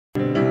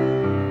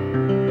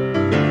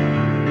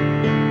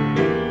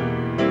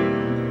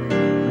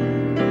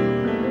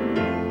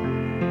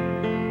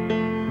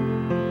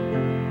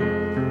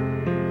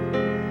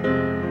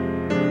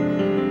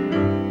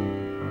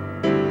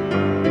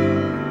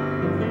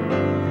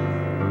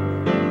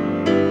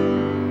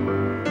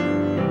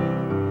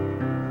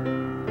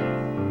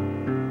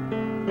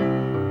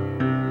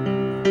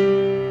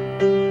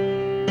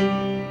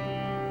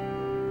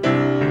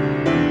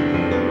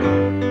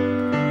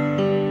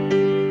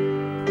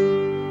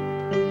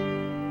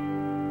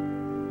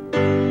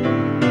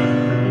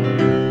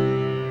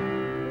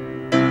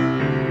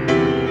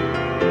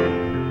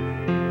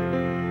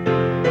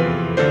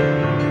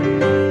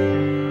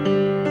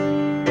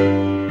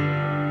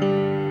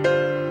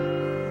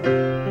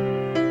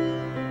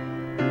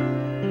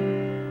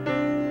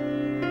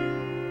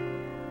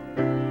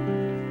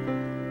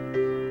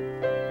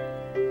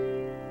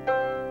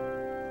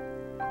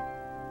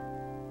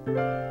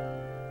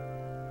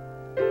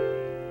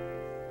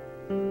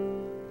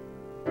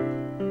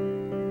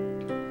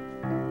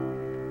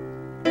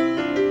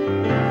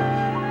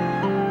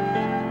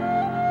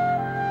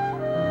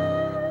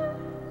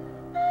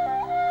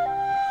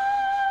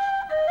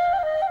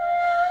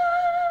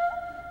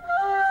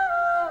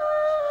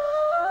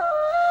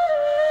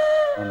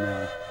on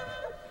now,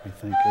 I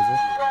think, is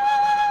it?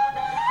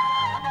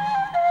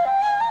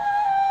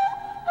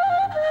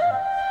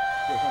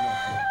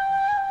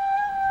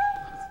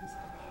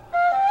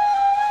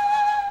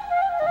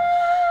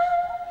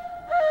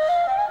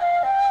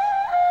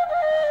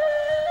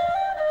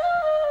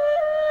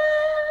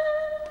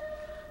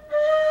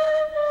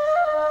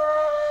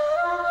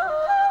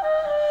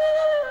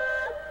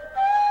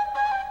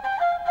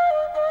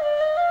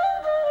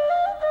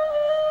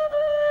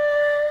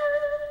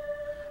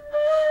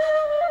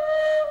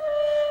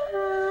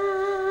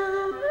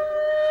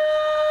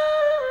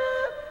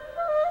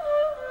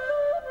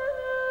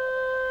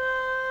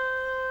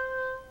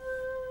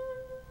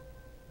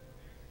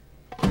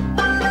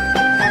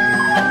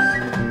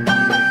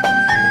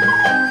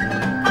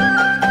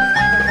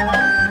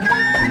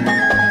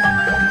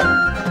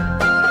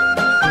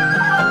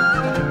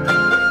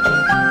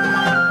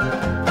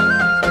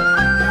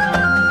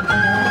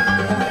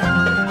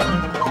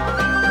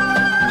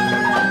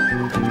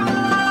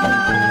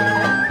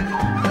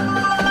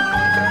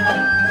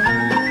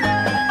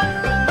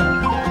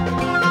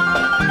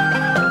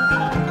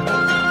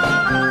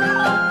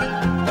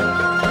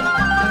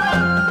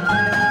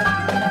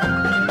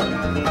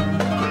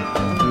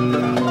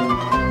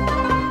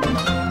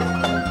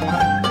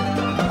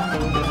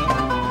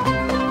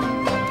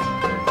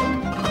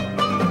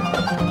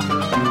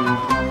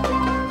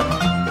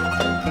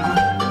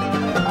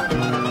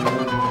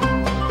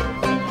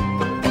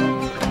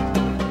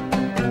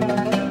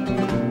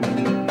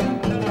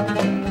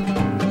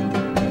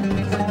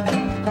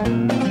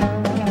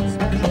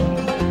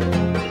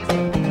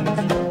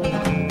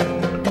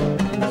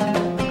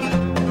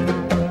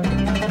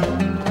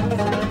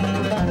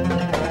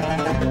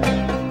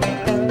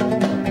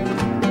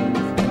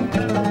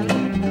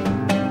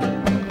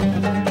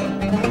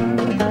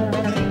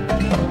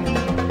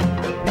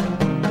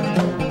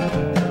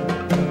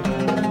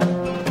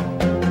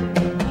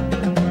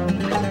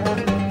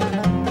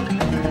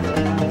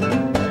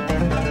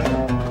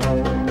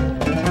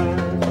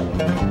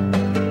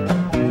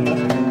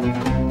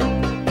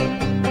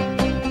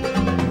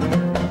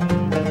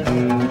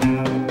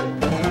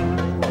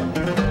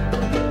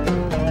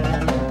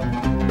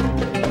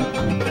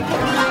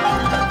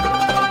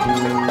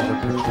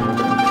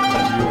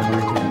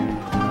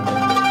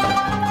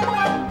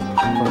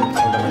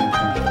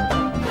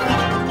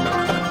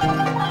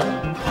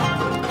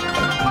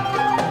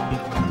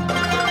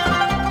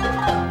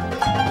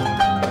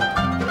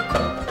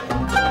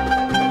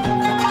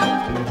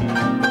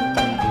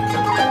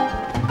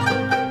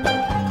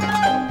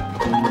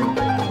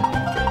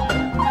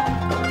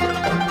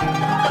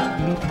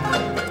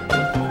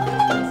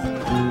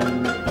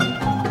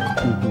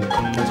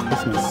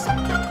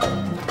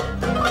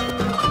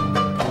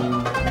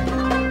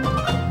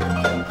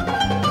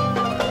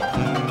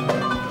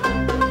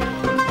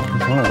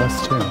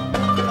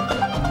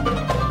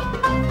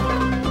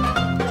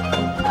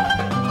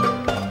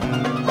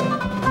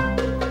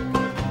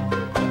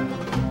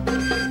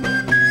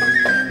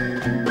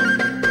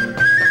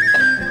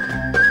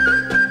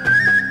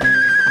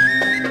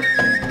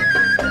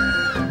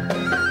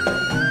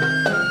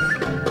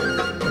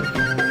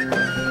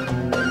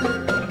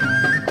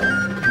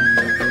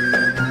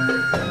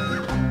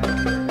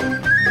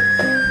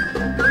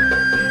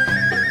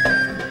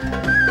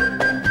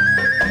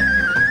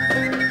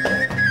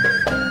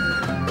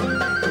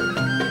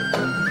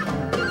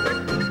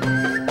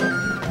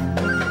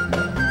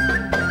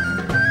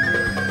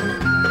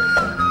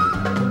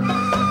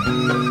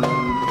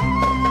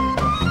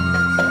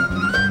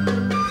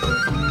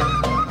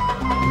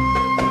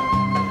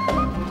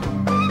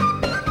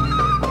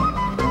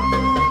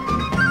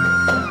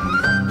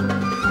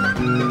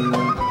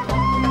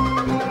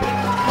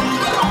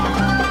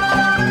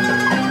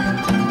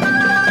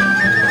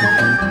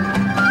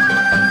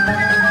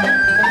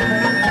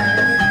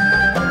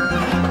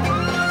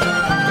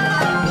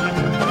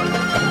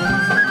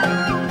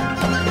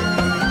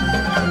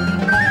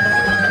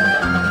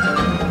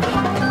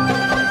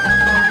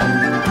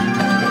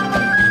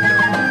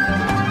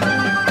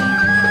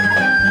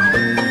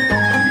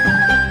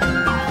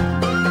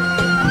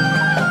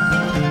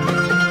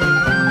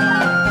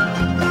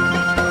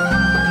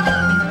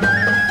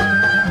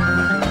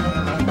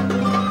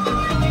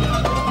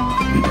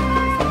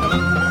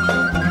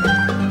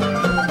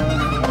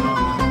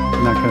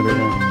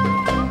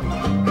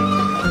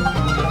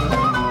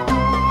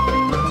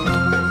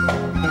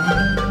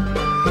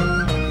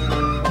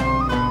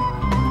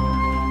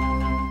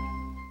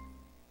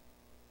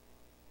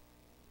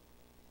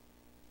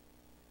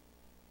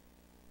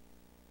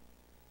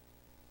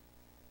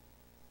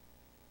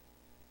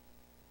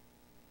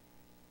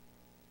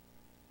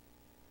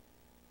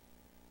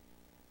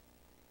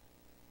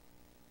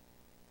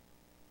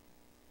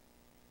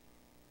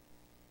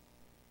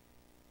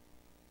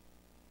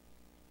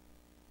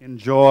 In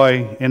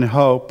joy, in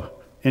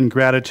hope, in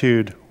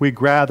gratitude, we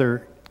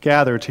gather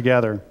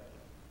together.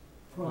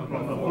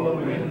 From the four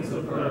winds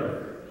of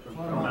earth, from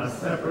our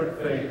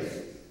separate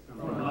faiths,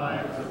 from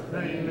lives of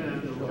pain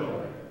and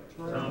joy,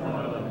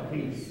 turmoil and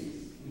peace,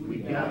 we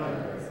gather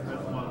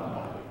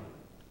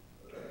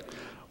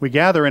We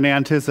gather in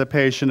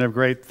anticipation of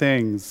great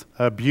things,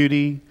 of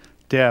beauty,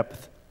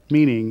 depth,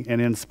 meaning,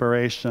 and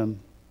inspiration.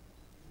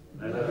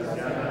 Let us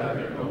gather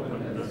in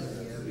openness,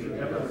 the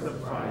ever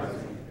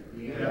surprising,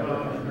 the ever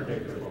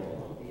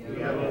unpredictable,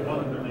 the ever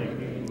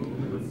wonder-making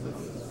movements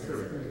of the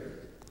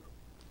Spirit.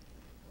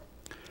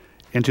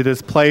 Into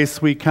this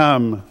place we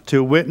come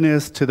to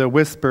witness to the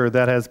whisper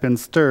that has been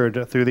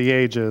stirred through the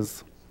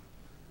ages.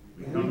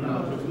 We come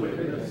now to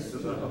witness to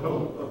the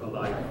hope of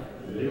life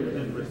lived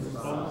in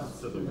response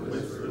to the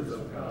whispers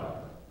of God.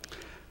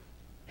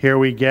 Here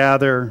we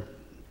gather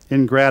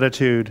in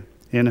gratitude,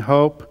 in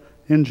hope,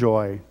 in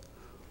joy.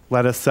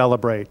 Let us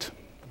celebrate.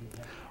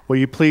 Will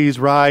you please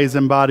rise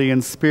in body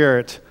and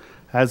spirit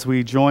as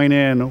we join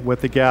in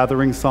with the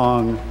gathering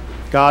song,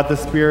 God the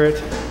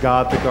Spirit,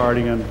 God the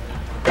Guardian.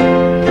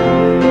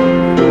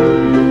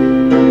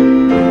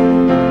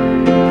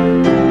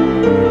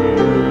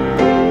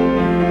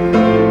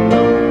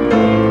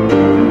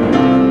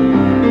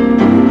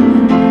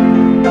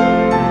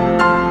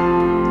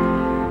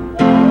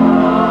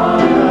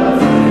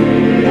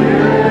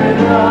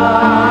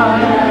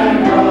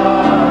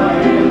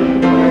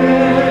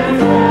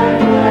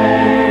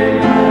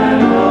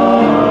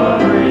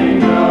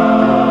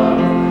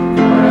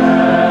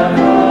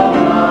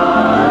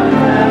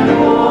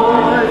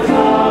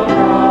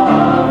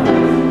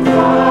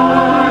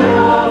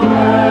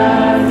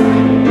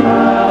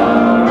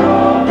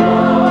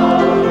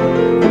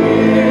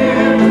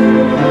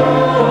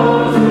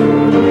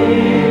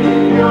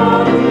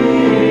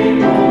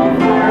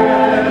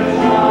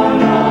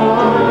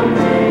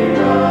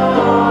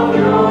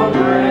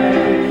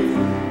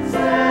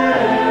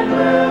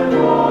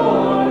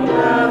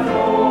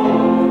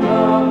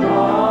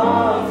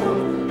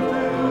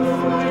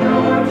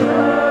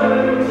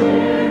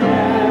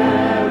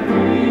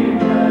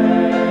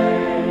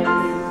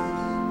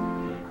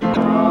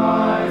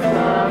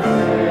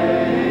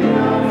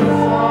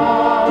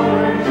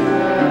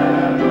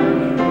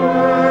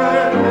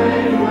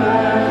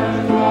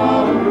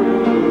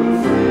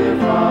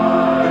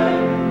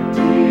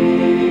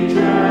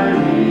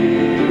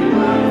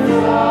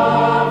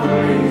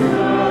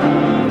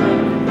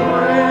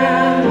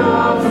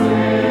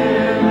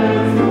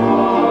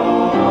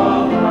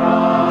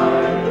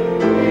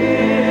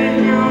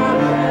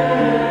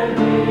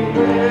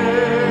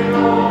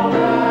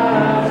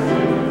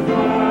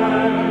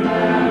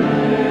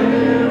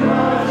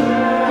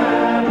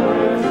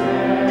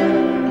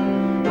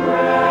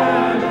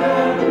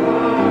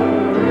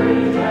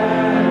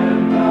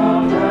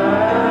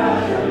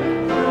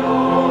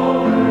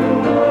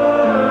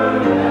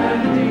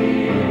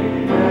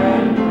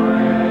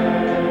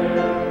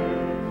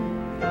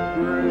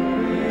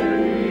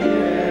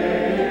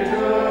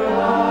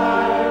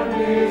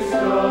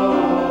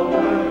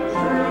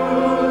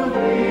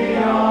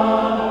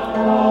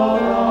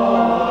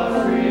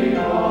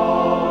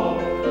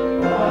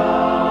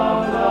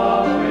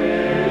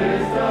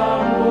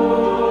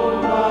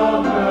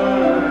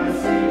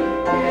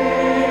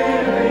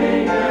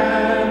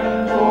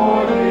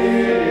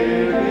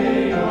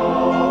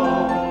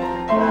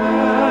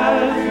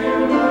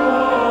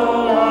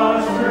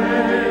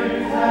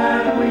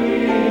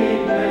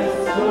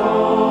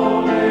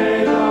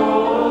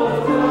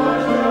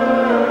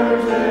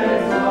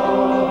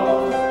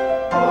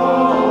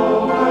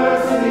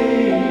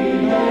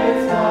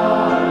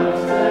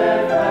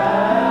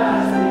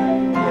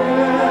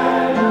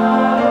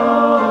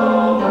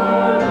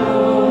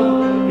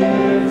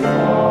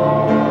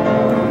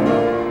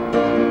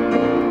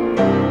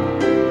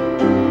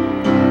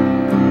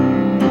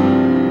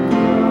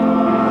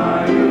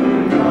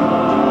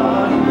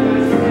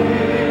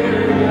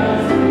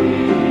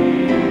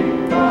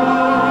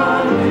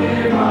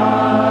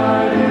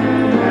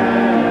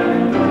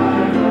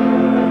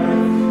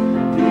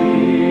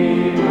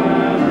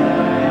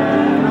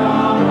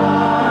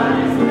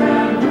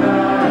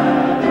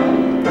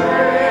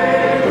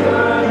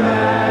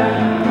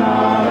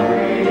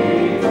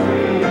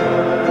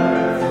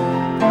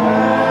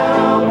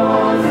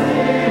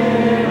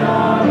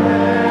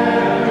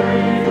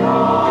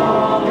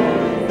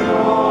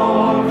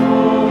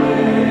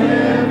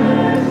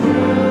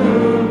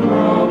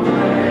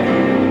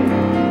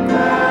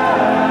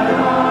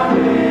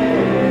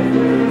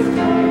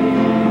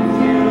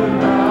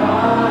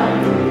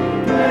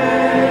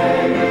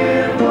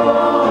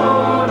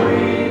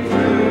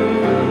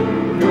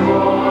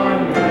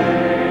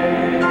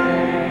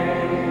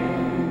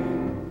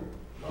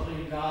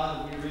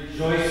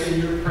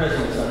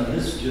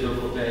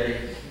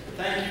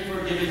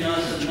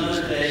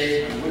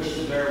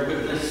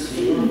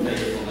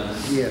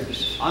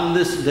 On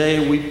this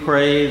day, we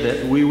pray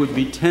that we would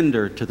be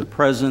tender to the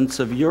presence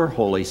of your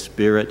Holy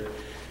Spirit,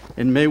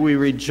 and may we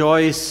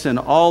rejoice in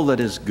all that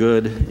is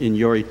good in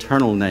your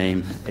eternal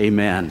name.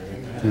 Amen.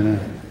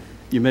 Amen.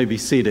 You may be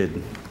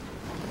seated.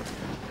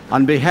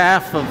 On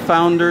behalf of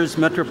Founders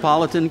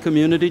Metropolitan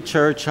Community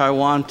Church, I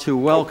want to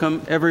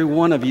welcome every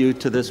one of you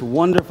to this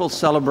wonderful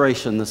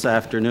celebration this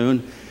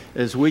afternoon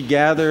as we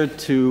gather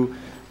to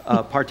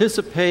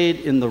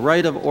participate in the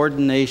rite of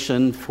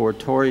ordination for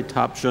Tory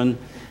Topjian,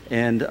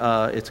 and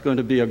it's going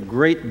to be a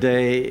great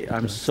day.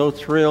 I'm so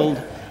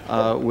thrilled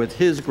with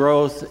his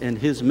growth and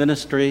his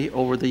ministry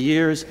over the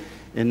years,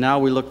 and now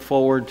we look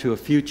forward to a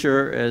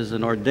future as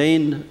an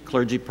ordained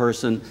clergy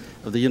person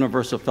of the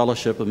Universal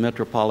Fellowship of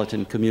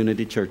Metropolitan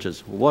Community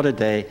Churches. What a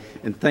day,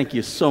 and thank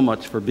you so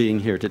much for being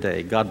here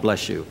today. God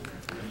bless you.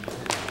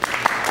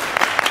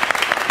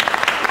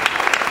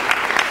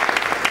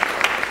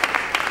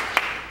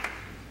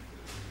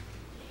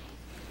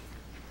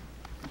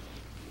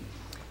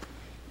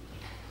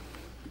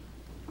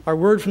 Our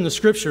word from the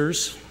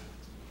Scriptures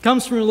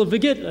comes from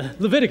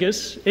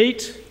Leviticus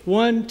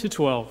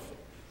 8:1-12.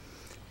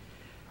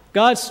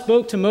 God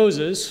spoke to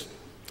Moses.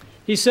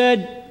 He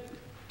said,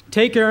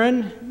 "Take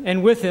Aaron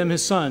and with him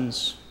his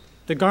sons,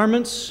 the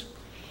garments,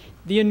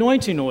 the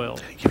anointing oil,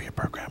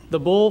 the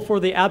bowl for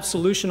the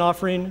absolution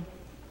offering,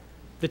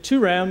 the 2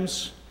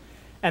 rams,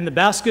 and the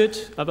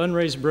basket of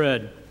unraised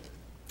bread.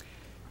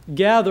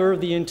 Gather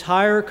the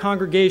entire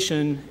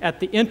congregation at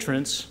the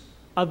entrance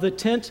of the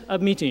tent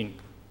of meeting."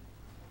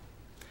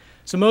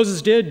 So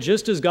Moses did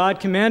just as God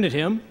commanded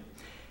him,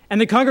 and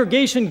the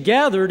congregation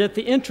gathered at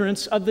the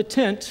entrance of the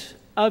tent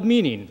of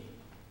meeting.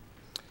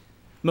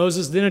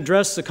 Moses then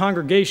addressed the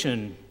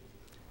congregation.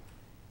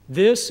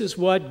 "This is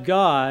what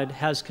God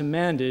has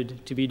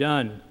commanded to be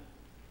done."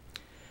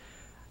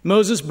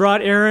 Moses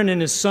brought Aaron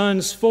and his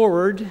sons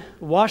forward,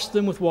 washed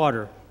them with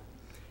water.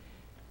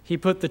 He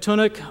put the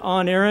tunic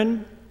on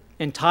Aaron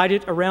and tied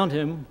it around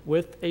him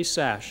with a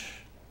sash.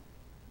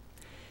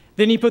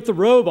 Then he put the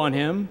robe on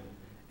him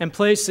and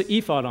placed the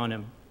ephod on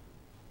him.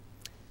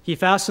 He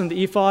fastened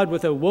the ephod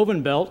with a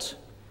woven belt,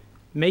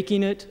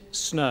 making it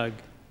snug.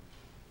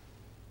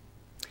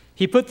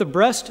 He put the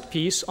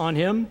breastpiece on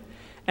him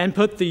and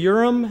put the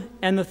Urim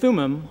and the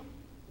Thummim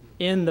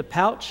in the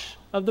pouch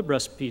of the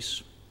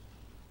breastpiece.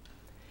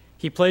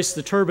 He placed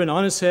the turban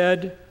on his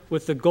head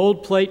with the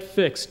gold plate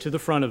fixed to the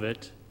front of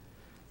it,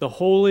 the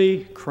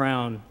holy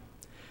crown,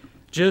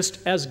 just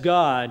as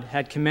God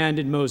had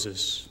commanded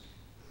Moses.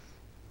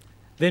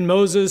 Then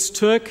Moses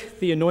took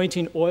the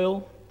anointing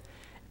oil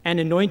and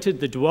anointed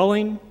the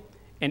dwelling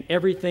and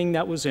everything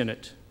that was in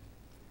it,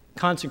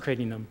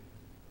 consecrating them.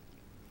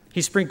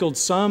 He sprinkled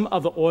some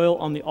of the oil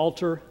on the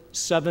altar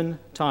 7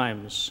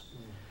 times,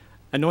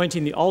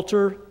 anointing the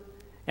altar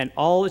and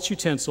all its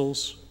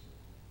utensils,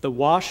 the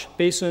wash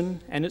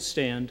basin and its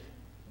stand,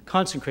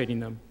 consecrating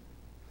them.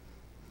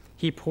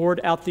 He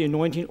poured out the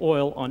anointing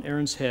oil on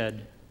Aaron's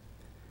head,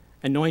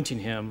 anointing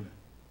him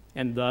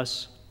and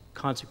thus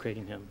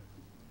consecrating him.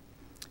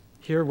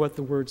 Hear what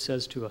the word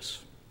says to us.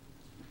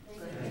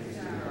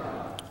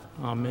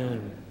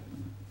 Amen.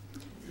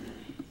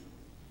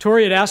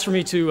 Tory had asked for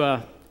me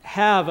to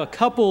have a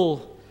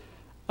couple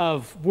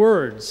of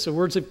words, so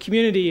words of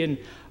community, and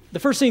the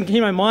first thing that came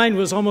to my mind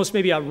was almost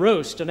maybe a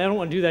roast, and I don't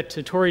want to do that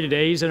to Tory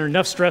today. He's under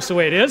enough stress the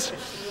way it is.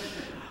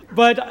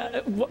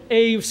 But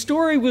a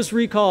story was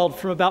recalled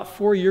from about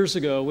 4 years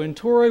ago when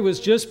Tory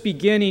was just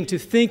beginning to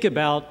think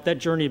about that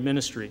journey of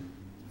ministry.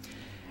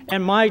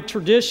 And my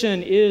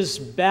tradition is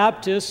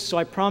Baptist, so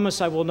I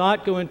promise I will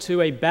not go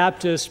into a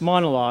Baptist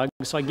monologue,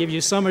 so I give you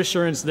some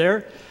assurance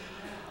there.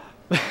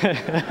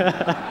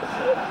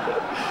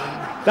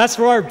 That's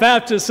for our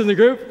Baptists in the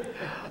group.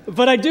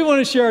 But I do want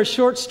to share a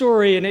short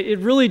story, and it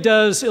really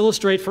does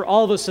illustrate for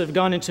all of us that have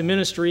gone into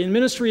ministry. And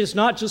ministry is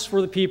not just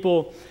for the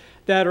people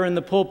that are in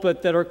the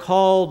pulpit that are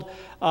called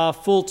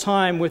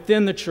full-time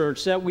within the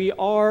church, that we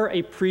are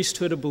a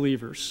priesthood of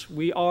believers.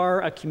 We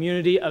are a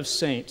community of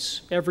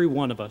saints, every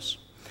one of us.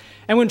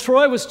 And when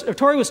Tory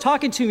was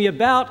talking to me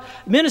about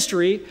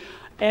ministry,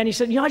 and he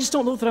said, I just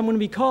don't know that I'm going to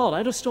be called.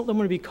 I just don't know I'm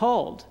going to be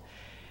called.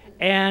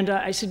 And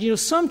I said,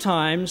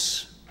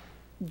 sometimes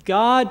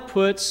God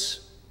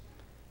puts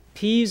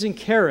peas and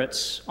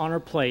carrots on our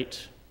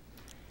plate.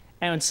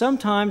 And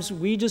sometimes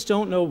we just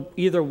don't know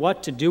either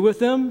what to do with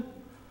them,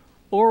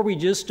 or we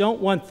just don't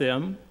want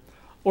them.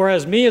 Or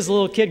as me as a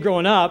little kid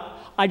growing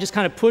up, I just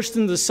kind of pushed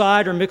them to the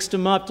side or mixed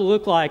them up to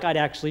look like I'd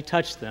actually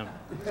touched them.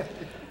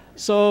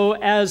 So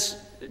as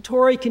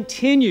Tory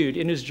continued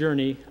in his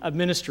journey of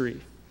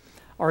ministry,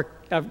 or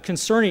of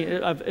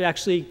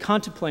actually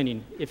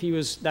contemplating if he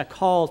was that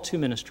call to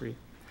ministry,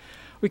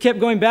 we kept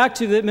going back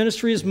to that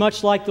ministry is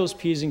much like those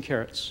peas and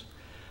carrots,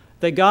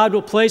 that God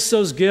will place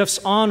those gifts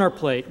on our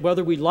plate,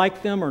 whether we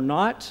like them or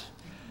not.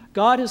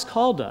 God has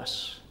called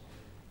us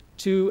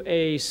to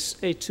a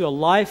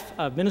life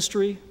of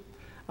ministry,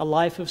 a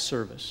life of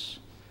service.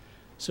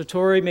 So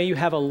Tory, may you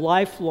have a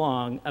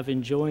lifelong of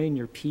enjoying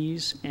your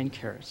peas and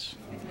carrots.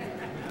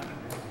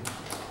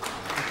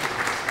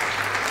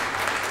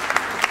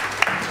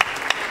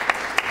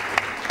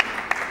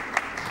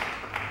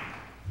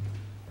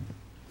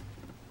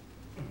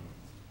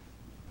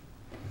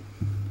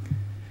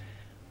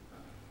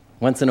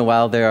 Once in a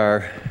while, there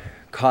are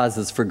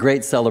causes for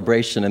great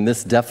celebration, and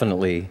this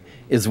definitely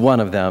is one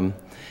of them.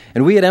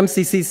 And we at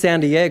MCC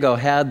San Diego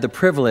had the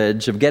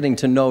privilege of getting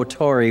to know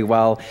Tory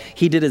while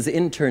he did his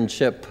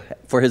internship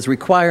for his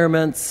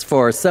requirements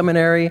for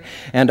seminary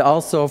and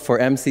also for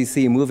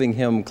MCC, moving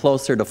him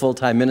closer to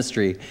full-time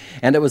ministry.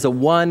 And it was a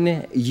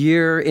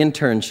 1-year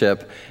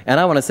internship. And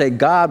I want to say,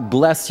 God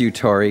bless you,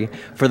 Tory,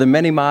 for the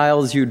many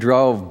miles you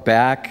drove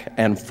back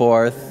and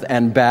forth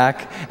and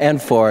back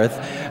and forth.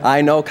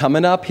 I know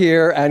coming up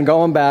here and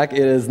going back, it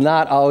is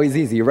not always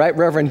easy, right,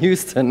 Reverend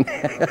Houston?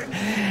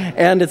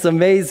 And it's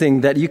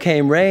amazing that you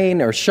came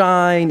rain or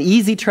shine,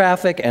 easy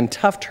traffic and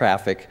tough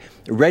traffic,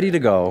 ready to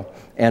go,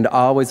 and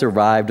always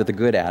arrived with a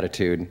good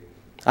attitude.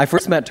 I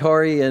first met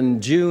Tory in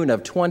June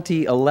of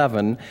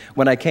 2011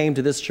 when I came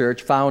to this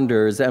church,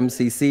 Founders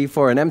MCC,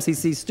 for an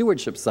MCC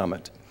Stewardship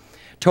Summit.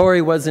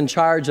 Tory was in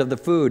charge of the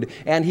food,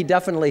 and he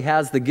definitely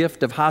has the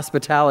gift of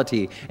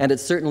hospitality, and it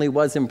certainly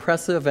was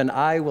impressive, and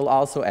I will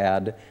also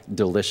add,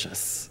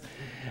 delicious.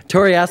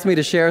 Tory asked me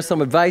to share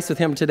some advice with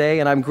him today,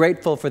 and I'm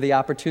grateful for the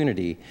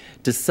opportunity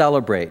to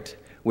celebrate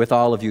with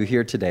all of you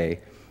here today,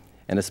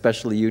 and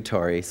especially you,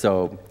 Tory,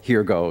 so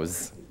here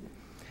goes.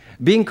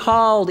 Being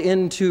called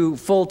into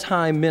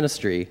full-time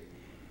ministry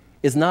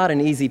is not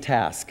an easy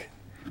task.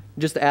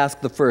 Just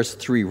ask the first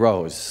 3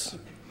 rows.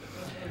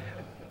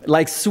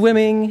 Like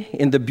swimming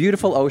in the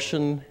beautiful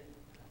ocean,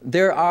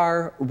 there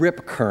are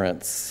rip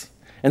currents.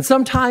 And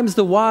sometimes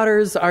the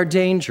waters are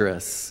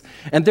dangerous,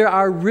 and there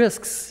are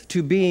risks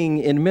to being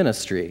in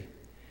ministry.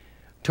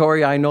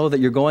 Tory, I know that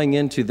you're going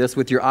into this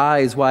with your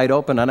eyes wide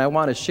open, and I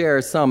want to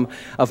share some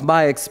of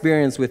my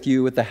experience with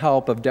you with the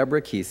help of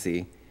Deborah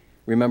Kesey.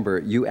 Remember,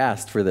 you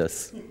asked for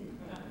this.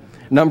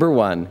 Number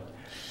 1,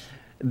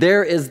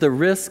 there is the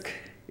risk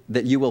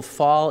that you will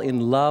fall in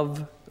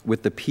love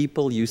with the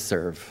people you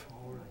serve.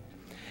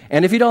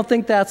 And if you don't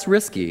think that's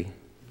risky,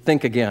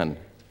 think again.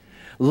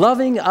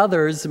 Loving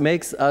others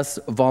makes us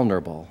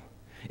vulnerable.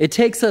 It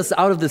takes us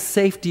out of the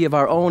safety of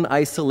our own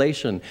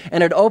isolation,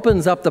 and it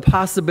opens up the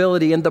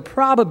possibility and the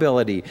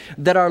probability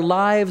that our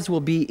lives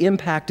will be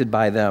impacted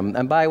by them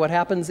and by what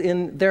happens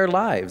in their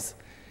lives.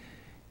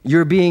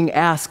 You're being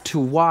asked to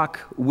walk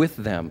with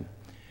them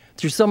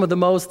through some of the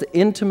most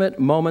intimate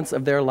moments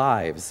of their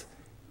lives,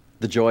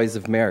 the joys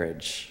of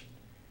marriage,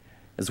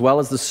 as well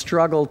as the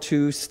struggle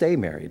to stay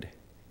married,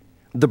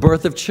 the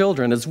birth of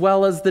children, as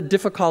well as the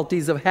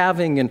difficulties of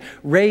having and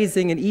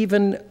raising and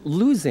even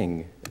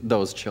losing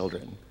those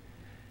children,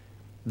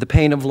 the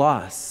pain of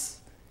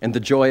loss and the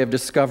joy of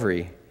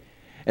discovery.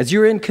 As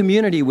you're in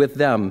community with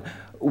them,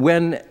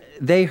 when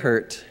they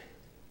hurt,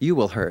 you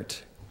will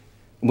hurt.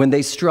 When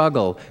they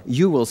struggle,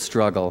 you will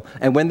struggle.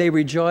 And when they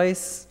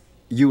rejoice,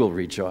 you will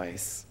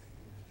rejoice.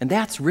 And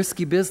that's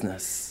risky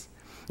business.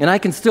 And I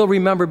can still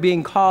remember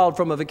being called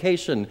from a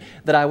vacation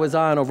that I was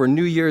on over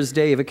New Year's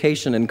Day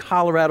vacation in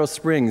Colorado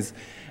Springs.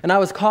 And I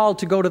was called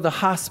to go to the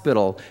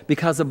hospital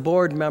because a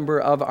board member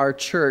of our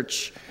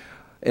church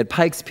at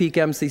Pikes Peak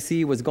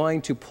MCC was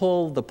going to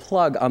pull the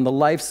plug on the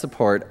life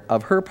support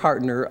of her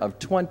partner of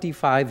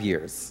 25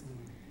 years.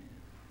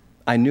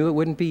 I knew it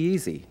wouldn't be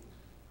easy.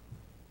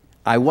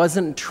 I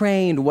wasn't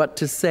trained what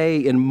to say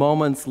in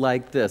moments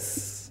like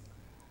this,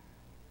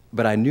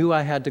 but I knew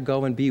I had to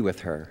go and be with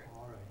her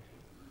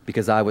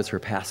because I was her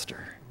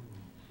pastor.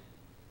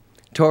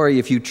 Tory,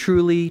 if you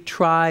truly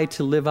try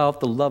to live out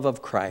the love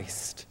of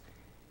Christ,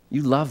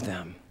 you love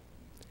them,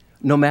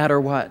 no matter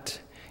what,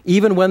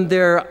 even when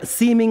they're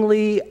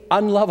seemingly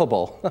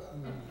unlovable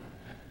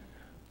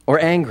or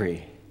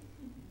angry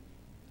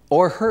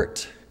or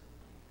hurt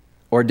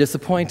or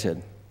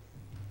disappointed.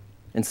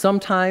 And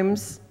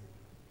sometimes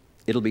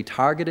it'll be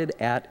targeted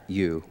at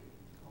you.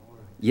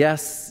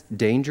 Yes,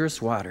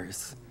 dangerous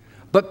waters,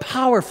 but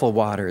powerful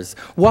waters,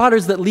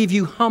 waters that leave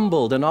you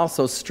humbled and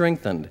also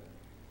strengthened.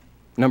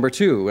 Number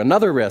 2,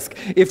 another risk.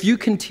 If you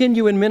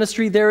continue in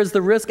ministry, there is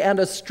the risk, and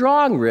a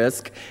strong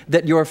risk,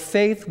 that your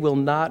faith will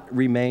not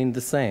remain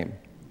the same.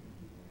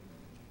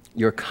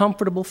 Your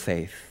comfortable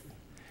faith,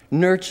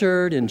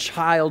 nurtured in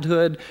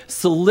childhood,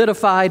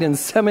 solidified in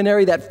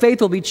seminary, that faith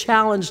will be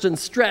challenged and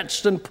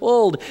stretched and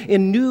pulled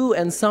in new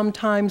and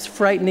sometimes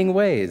frightening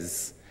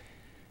ways.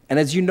 And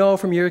as you know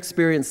from your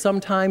experience,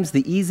 sometimes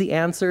the easy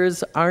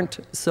answers aren't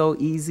so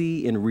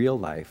easy in real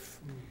life.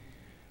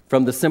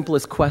 From the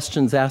simplest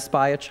questions asked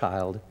by a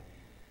child,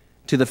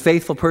 to the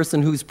faithful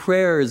person whose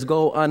prayers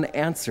go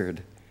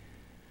unanswered,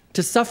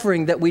 to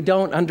suffering that we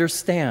don't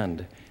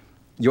understand,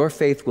 your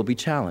faith will be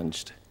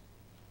challenged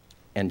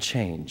and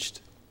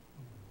changed.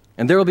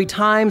 And there will be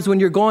times when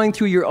you're going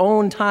through your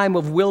own time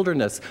of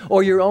wilderness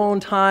or your own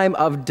time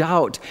of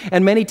doubt.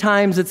 And many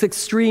times it's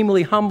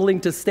extremely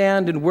humbling to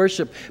stand and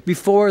worship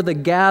before the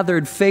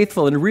gathered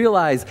faithful and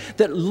realize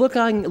that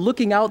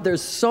looking out,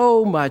 there's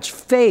so much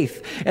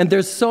faith and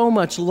there's so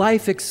much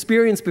life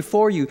experience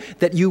before you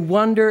that you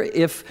wonder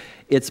if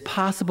it's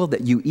possible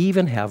that you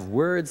even have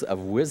words of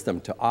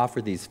wisdom to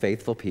offer these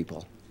faithful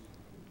people.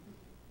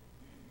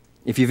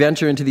 If you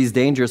venture into these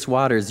dangerous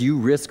waters, you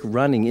risk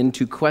running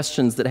into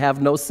questions that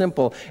have no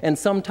simple and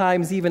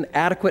sometimes even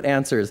adequate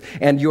answers,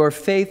 and your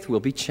faith will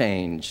be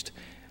changed,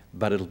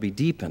 but it'll be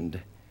deepened,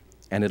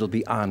 and it'll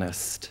be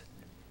honest,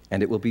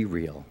 and it will be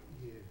real.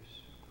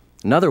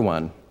 Another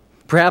one,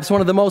 perhaps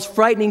one of the most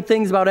frightening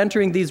things about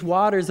entering these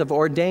waters of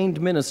ordained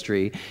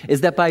ministry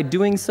is that by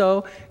doing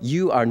so,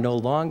 you are no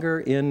longer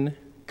in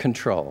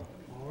control.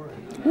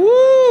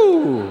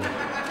 Woo!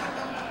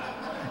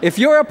 If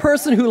you're a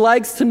person who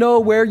likes to know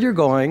where you're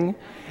going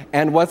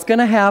and what's going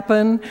to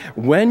happen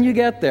when you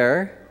get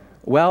there,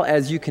 well,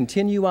 as you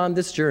continue on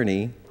this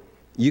journey,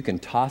 you can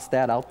toss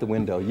that out the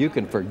window. You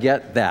can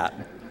forget that.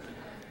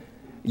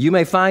 You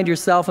may find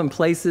yourself in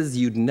places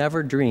you'd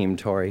never dreamed,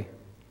 Tory,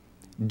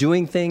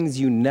 doing things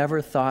you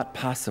never thought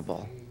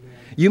possible.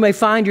 You may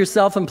find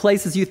yourself in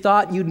places you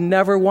thought you'd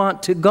never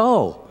want to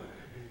go,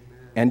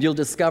 and you'll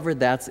discover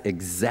that's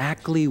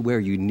exactly where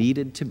you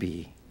needed to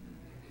be.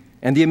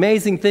 And the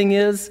amazing thing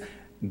is,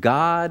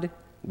 God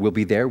will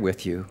be there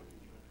with you,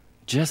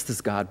 just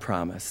as God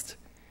promised.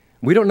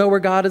 We don't know where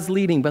God is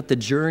leading, but the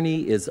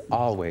journey is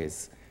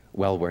always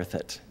well worth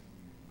it.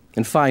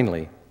 And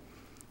finally,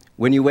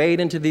 when you wade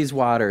into these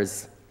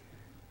waters,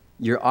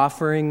 you're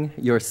offering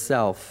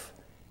yourself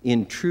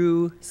in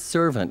true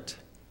servant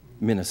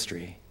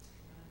ministry.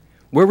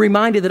 We're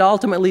reminded that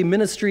ultimately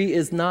ministry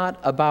is not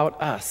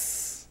about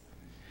us.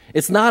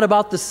 It's not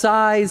about the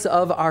size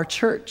of our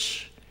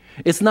church.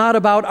 It's not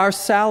about our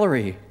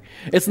salary.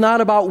 It's not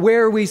about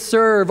where we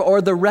serve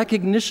or the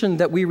recognition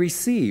that we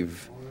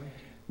receive.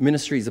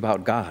 Ministry is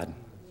about God.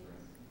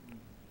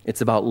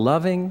 It's about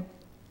loving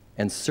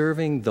and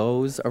serving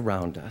those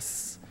around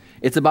us.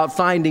 It's about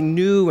finding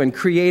new and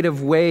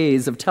creative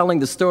ways of telling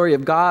the story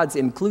of God's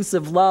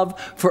inclusive love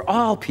for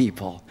all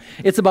people.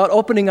 It's about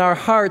opening our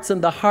hearts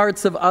and the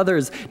hearts of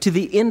others to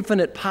the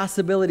infinite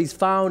possibilities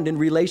found in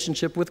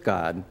relationship with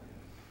God.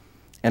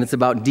 And it's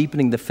about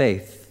deepening the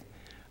faith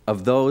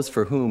of those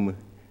for whom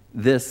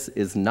this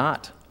is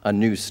not a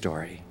news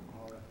story.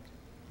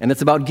 And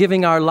it's about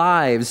giving our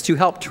lives to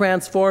help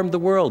transform the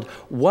world,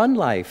 one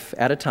life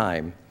at a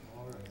time,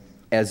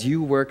 as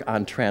you work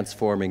on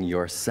transforming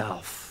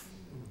yourself.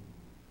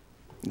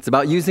 It's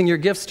about using your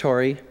gifts,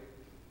 Tory,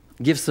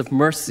 gifts of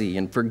mercy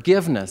and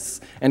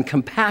forgiveness and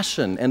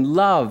compassion and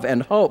love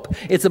and hope.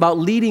 It's about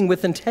leading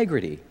with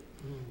integrity.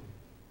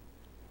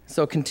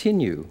 So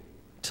continue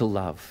to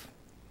love.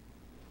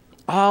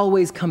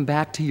 Always come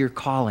back to your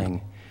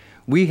calling.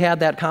 We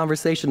had that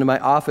conversation in my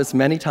office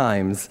many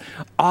times.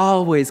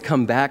 Always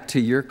come back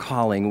to your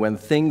calling when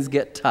things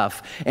get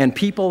tough and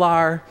people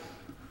are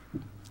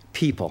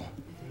people.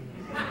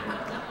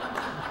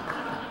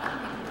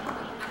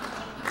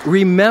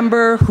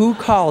 Remember who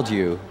called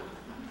you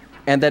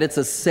and that it's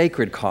a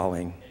sacred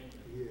calling,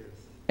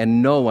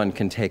 and no one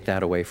can take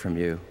that away from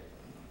you.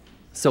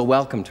 So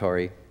welcome,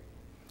 Tory.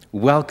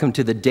 Welcome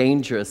to the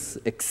dangerous,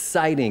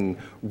 exciting,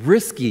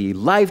 risky,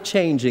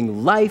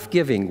 life-changing,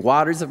 life-giving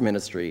waters of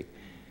ministry.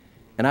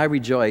 And I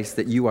rejoice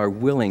that you are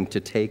willing to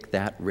take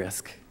that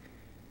risk.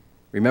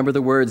 Remember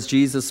the words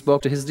Jesus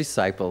spoke to his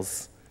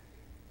disciples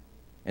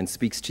and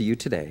speaks to you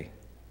today.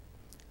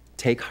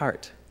 Take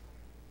heart.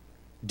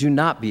 Do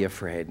not be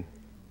afraid,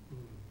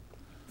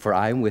 for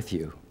I am with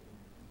you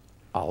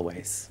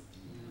always.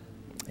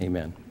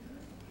 Amen.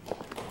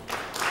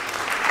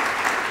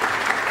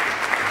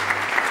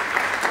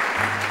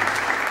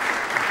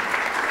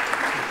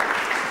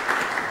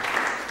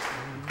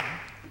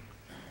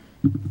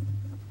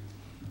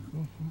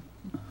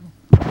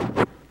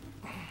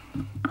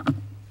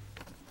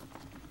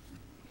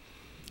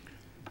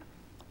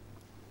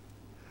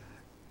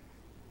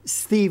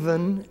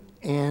 Stephen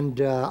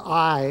and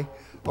I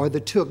are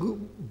the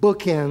two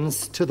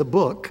bookends to the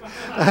book.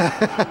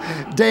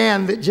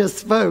 Dan that just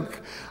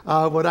spoke.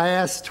 When I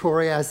asked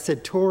Tory, I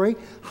said, Tory,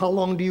 how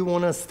long do you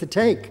want us to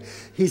take?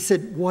 He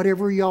said,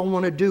 whatever y'all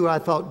want to do. I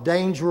thought,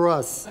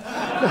 dangerous.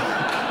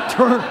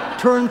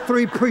 turn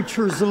three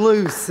preachers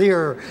loose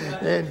here.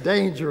 And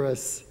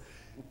dangerous.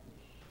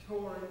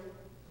 Tory,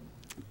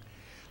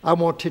 I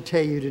want to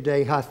tell you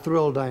today how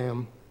thrilled I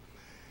am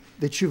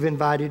that you've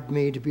invited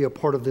me to be a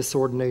part of this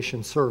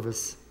ordination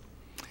service.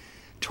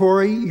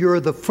 Tory, you're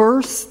the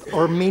first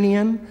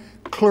Armenian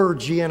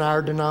clergy in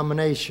our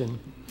denomination,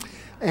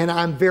 and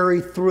I'm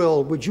very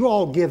thrilled. Would you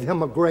all give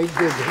him a great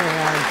big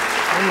hand?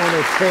 I want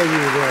to tell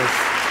you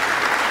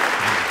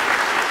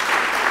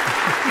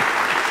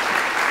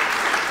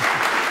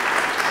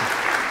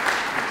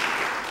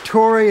this.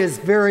 Tory is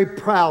very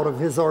proud of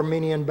his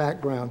Armenian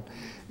background,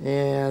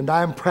 and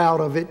I'm proud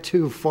of it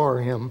too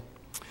for him.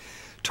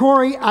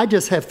 Tory, I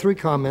just have 3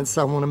 comments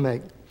I want to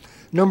make.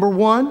 Number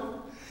 1,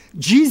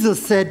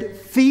 Jesus said,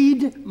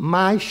 feed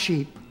my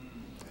sheep,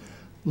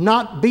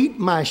 not beat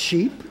my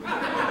sheep,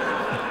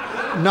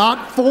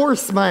 not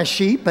force my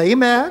sheep,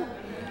 amen,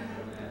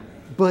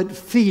 but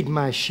feed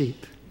my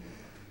sheep.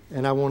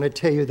 And I want to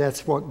tell you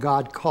that's what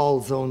God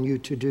calls on you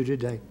to do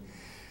today.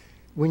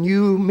 When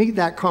you meet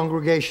that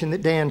congregation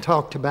that Dan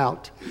talked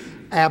about,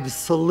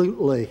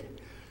 absolutely.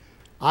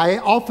 I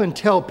often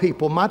tell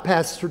people, my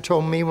pastor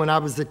told me when I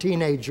was a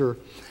teenager,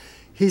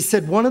 he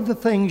said, one of the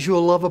things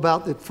you'll love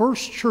about the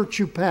first church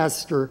you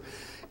pastor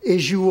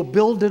is you will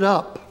build it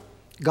up.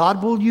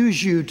 God will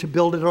use you to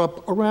build it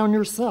up around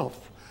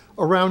yourself,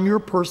 around your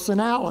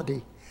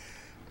personality.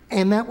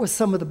 And that was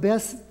some of the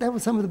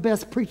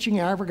best preaching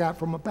I ever got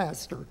from a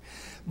pastor.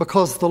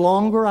 Because the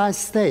longer I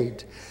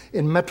stayed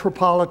in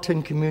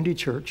Metropolitan Community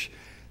Church,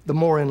 the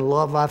more in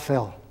love I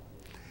fell.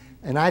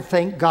 And I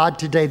thank God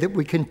today that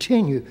we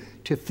continue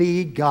to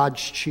feed God's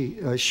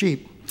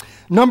sheep.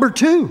 Number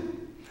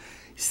 2,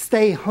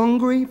 stay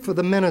hungry for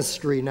the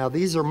ministry. Now,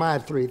 these are my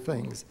 3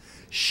 things.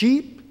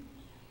 Sheep,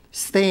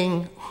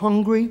 staying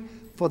hungry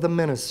for the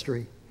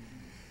ministry.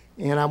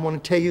 And I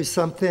want to tell you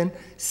something.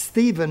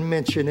 Stephen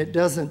mentioned it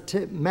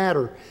doesn't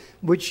matter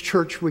which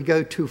church we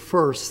go to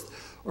first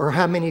or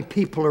how many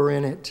people are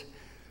in it.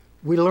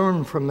 We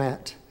learn from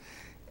that.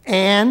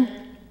 And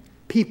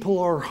people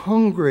are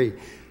hungry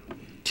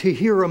to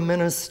hear a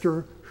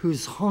minister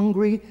who's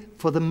hungry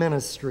for the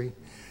ministry.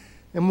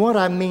 And what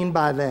I mean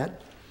by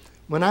that,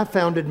 when I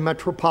founded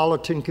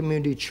Metropolitan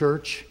Community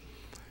Church,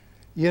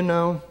 you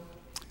know,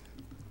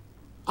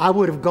 I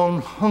would have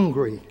gone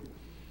hungry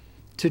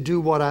to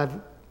do what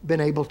I've been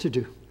able to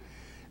do.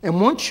 And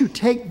once you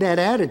take that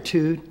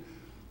attitude,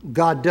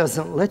 God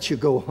doesn't let you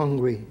go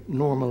hungry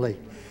normally.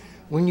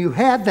 When you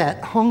have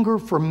that hunger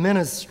for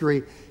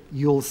ministry,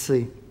 you'll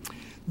see.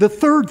 The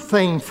third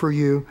thing for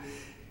you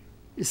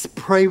is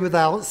pray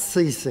without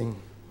ceasing.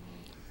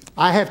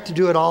 I have to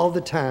do it all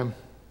the time.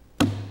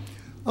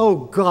 Oh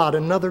God,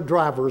 another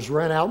driver's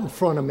ran out in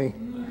front of me.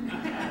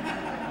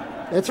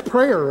 That's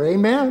prayer,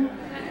 amen?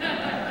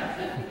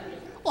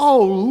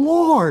 Oh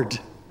Lord,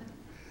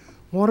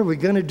 what are we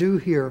going to do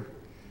here?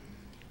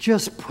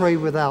 Just pray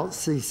without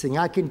ceasing.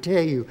 I can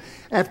tell you,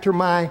 after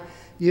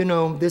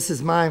this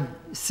is my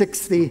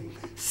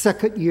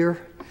 62nd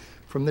year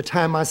from the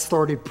time I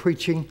started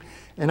preaching,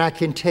 and I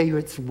can tell you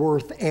it's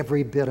worth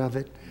every bit of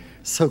it.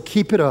 So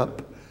keep it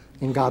up,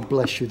 and God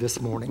bless you this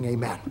morning.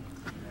 Amen.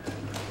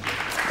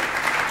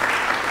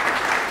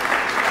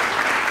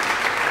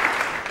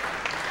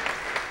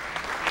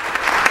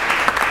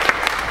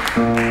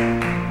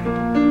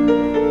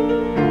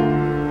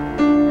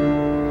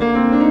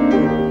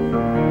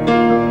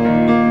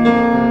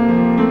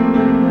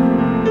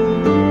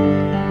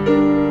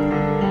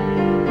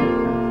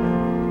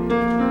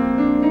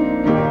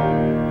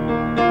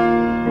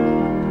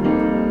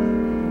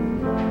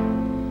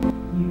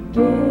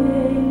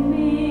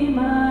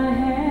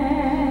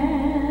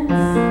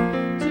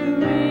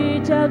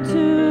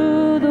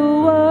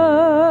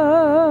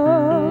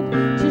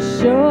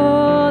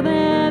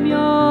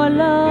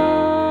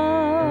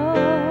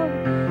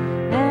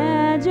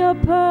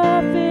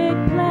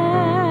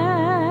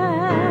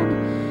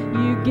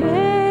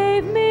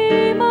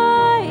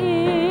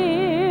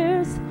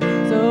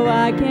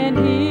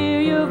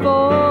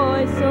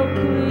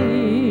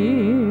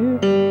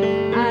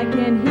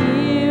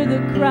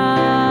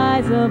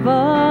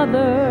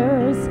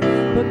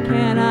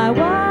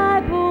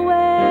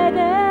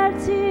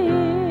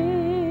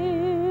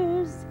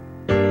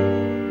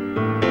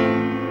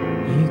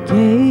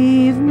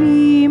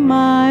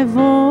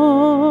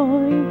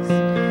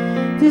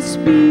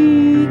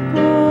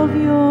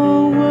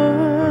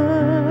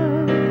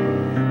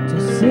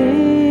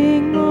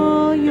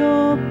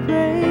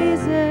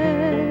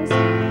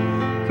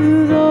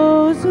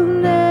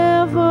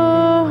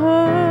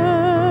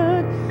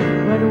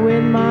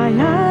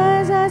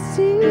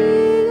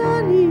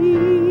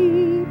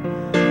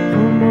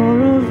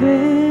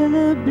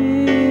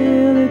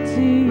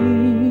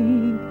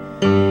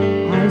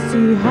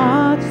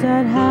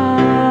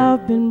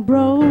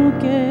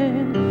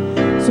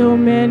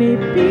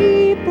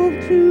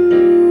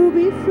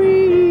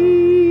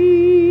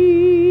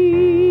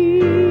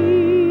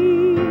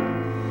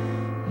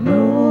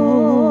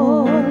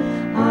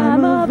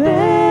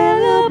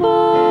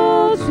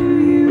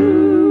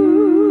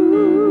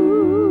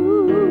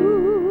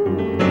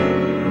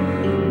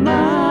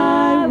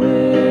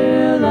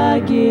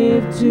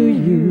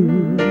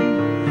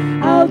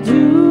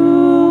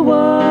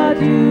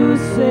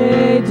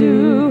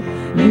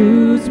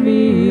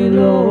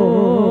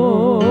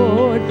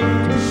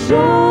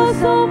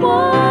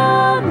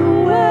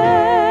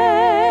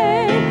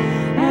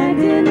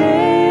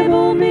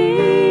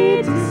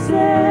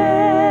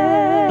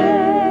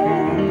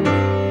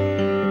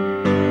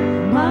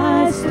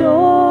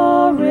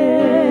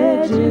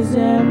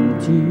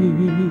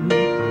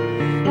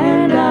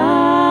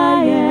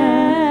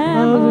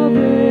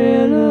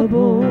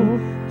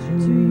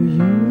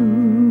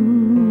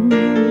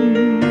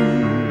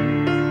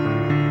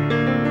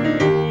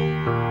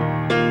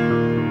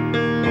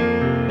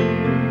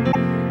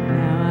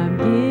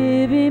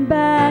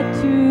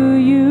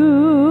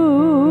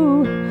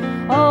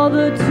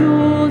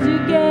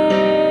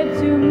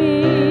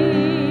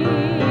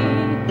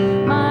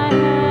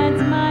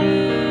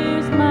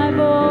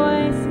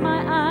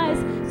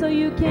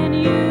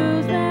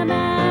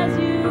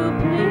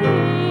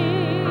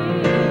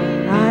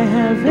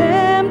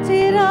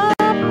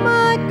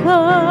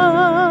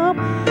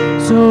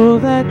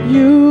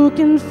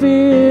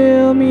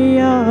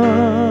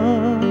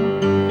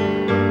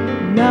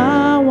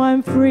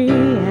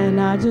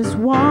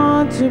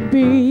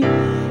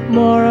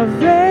 More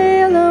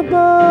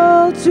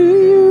available to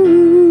you.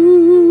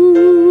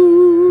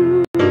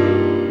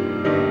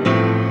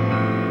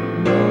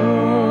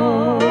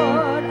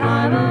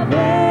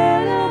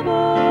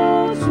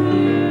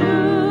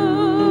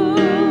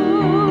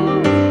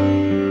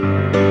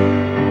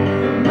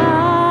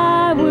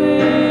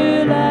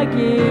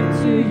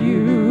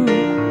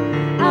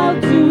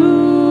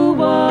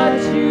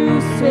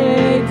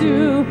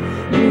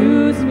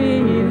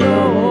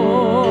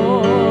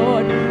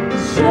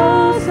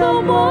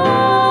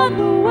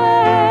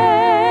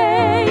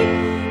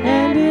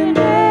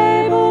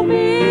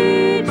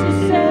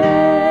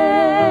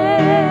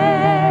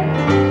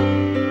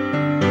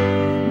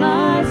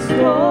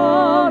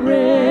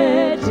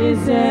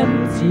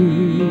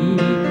 empty,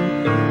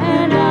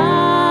 and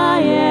I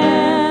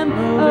am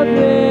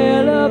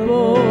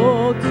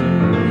available to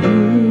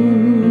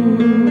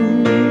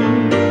you.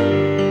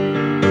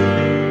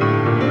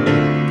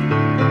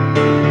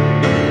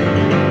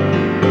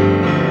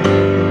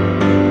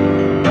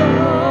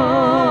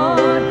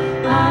 Lord,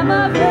 I'm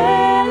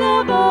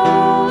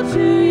available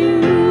to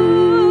you.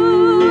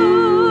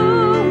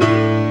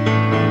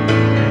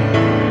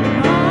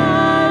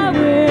 My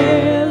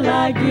will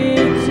I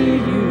give to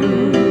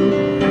you.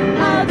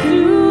 I'll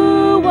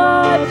do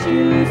what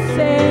you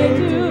say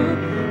do.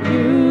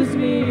 Use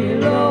me,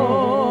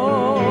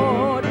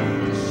 Lord,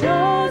 to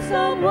show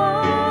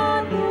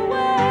someone the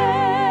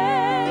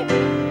way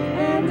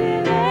and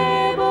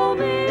enable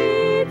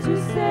me to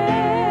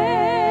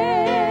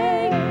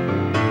say,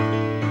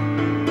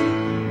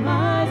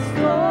 my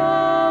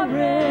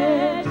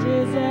storage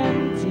is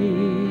empty.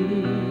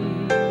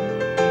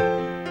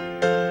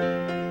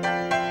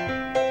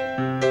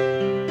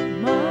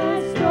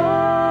 My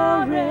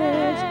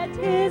storage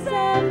is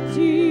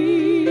empty.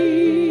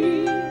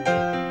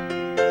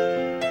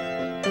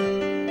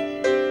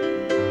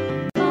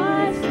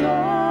 My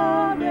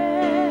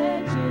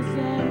storage is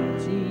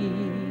empty,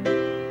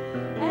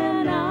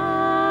 and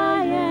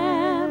I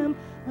am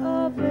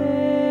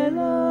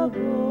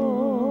available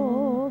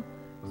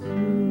to you.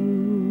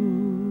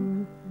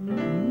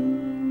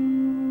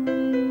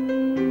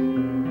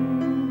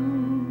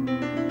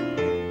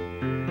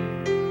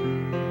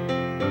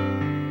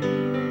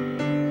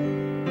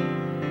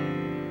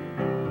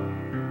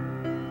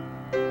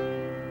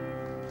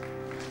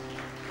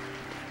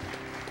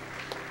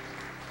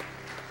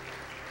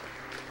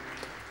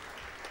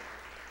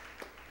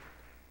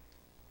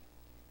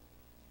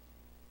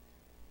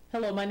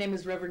 Hello, my name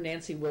is Reverend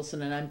Nancy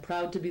Wilson, and I'm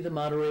proud to be the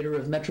moderator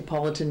of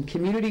Metropolitan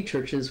Community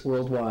Churches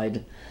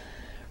Worldwide.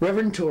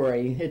 Reverend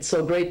Tory, it's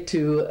so great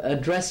to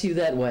address you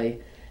that way,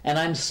 and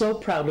I'm so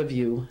proud of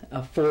you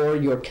for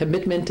your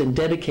commitment and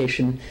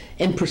dedication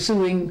in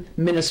pursuing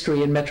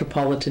ministry in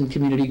Metropolitan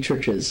Community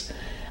Churches.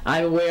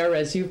 I'm aware,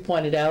 as you've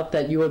pointed out,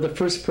 that you are the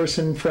first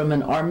person from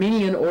an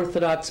Armenian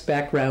Orthodox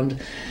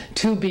background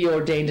to be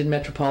ordained in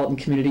Metropolitan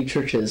Community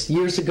Churches.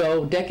 Years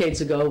ago,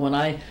 decades ago, when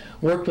I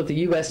worked with the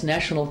U.S.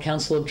 National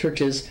Council of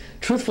Churches,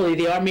 truthfully,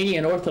 the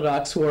Armenian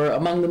Orthodox were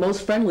among the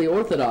most friendly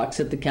Orthodox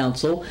at the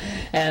Council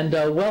and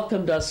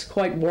welcomed us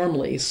quite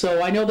warmly.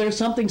 So I know there's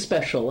something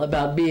special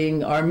about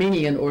being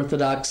Armenian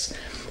Orthodox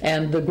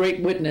and the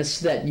great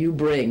witness that you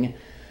bring.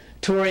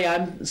 Tory,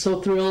 I'm so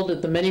thrilled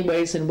at the many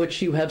ways in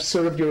which you have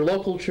served your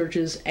local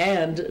churches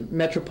and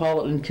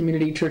metropolitan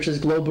community churches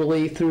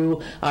globally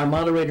through our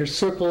Moderator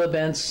Circle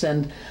events,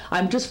 and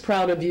I'm just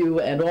proud of you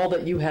and all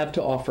that you have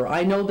to offer.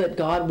 I know that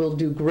God will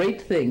do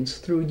great things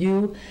through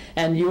you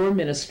and your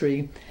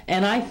ministry,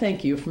 and I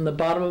thank you from the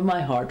bottom of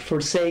my heart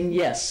for saying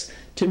yes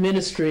to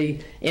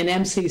ministry in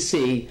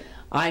MCC.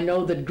 I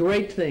know that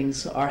great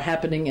things are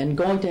happening and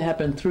going to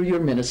happen through your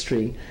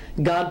ministry.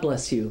 God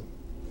bless you.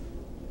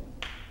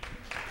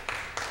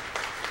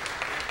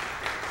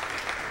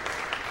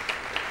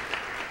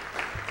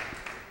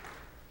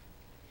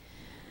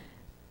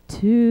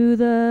 To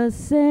the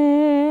saints,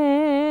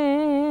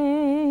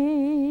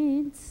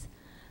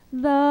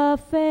 the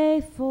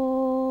faithful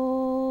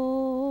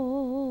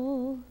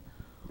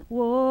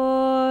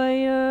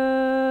warriors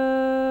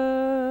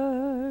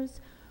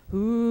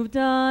who've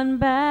done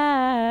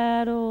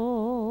battle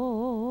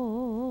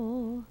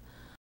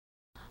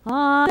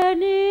on their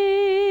knees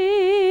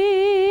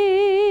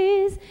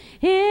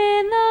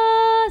in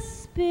the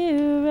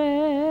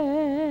Spirit,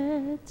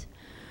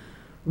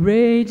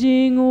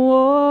 raging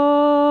war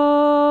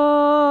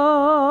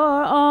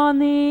on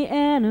the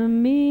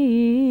enemy.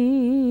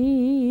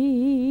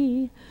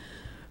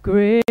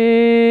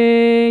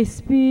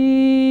 Grace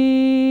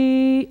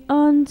be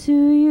unto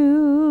you,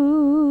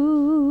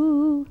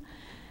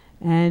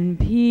 and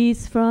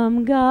peace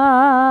from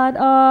God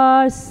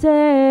our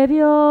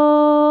Savior.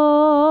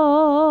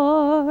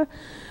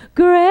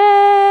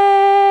 Grace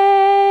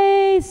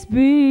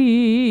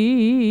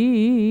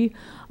be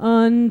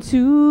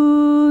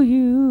unto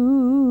you.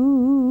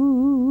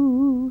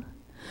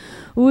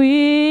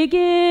 We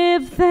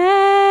give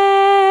thanks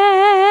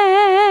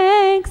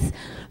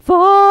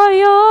for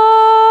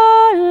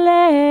your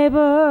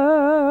labor.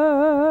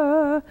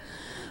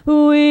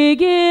 We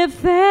give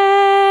thanks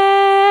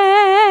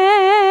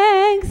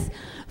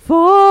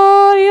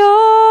for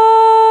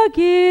your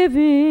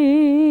giving.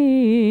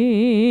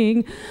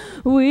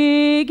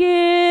 We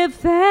give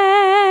thanks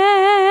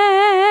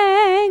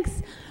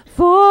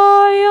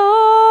for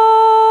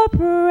your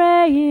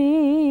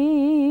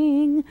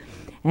praying,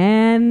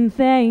 and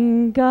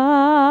thank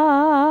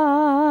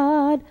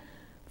God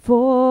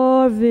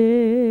for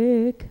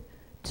victory.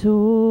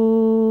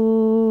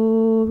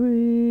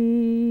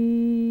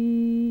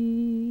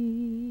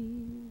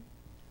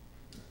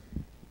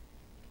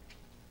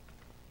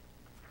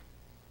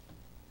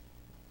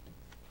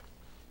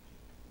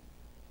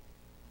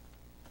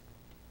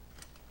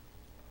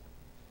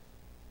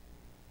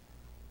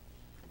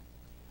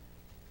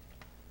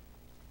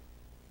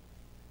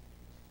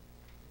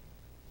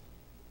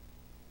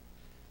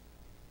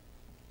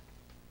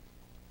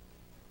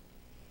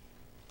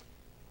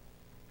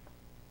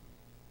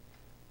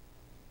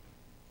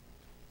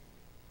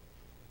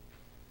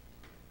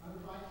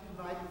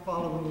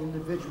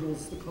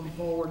 individuals to come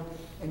forward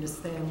and to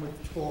stand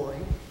with Tory.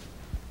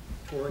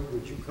 Tory,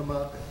 would you come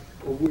up?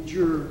 Or would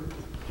your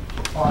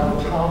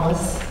father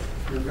Thomas,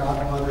 your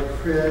godmother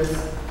Chris,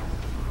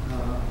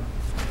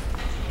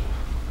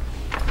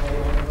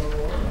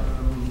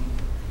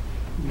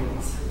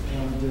 yes,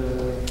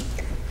 and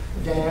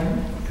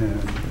Dan?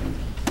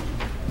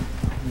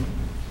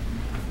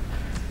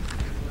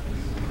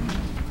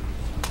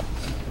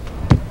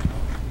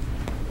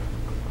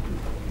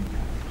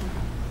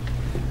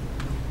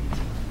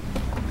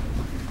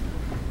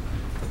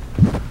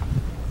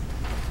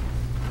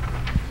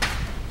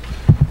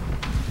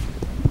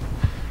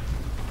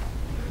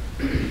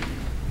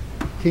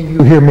 Can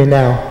you hear me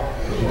now?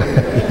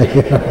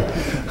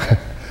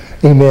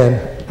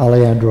 Amen,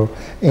 Alejandro.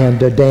 And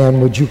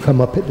Dan, would you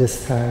come up at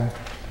this time?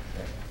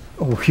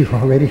 Oh, you're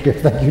already here.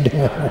 Thank you,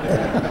 Dan.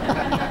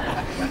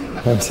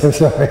 I'm so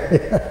sorry.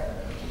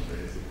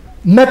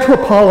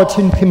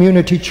 Metropolitan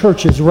community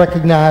churches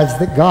recognize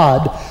that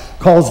God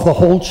calls the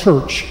whole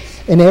church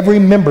and every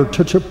member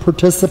to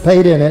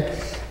participate in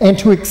it and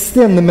to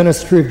extend the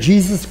ministry of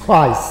Jesus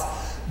Christ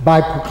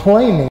by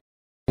proclaiming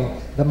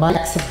the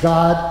mights of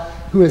God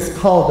who has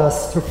called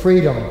us to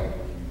freedom.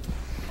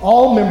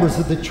 All members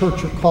of the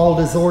church are called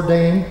as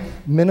ordained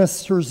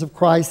ministers of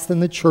Christ in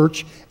the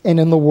church and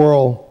in the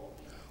world.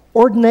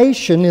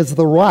 Ordination is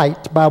the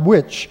rite by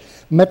which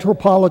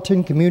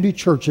metropolitan community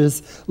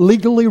churches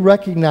legally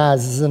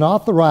recognizes and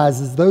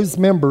authorizes those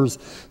members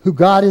who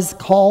God has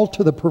called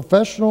to the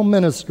professional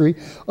ministry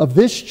of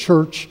this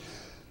church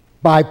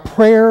by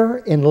prayer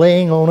and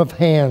laying on of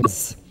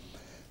hands.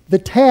 The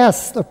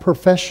task of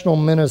professional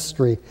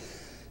ministry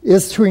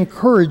is to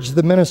encourage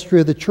the ministry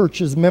of the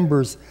church's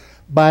members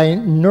by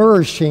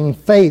nourishing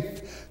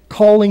faith,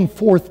 calling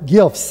forth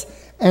gifts,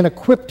 and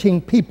equipping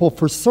people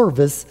for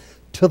service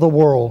to the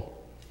world.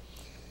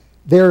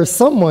 There is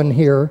someone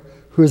here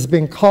who has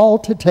been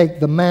called to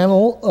take the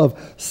mantle of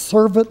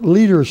servant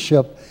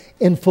leadership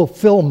in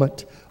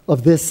fulfillment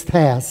of this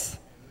task.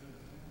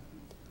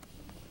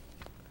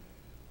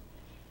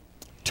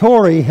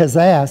 Tory has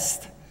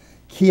asked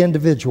key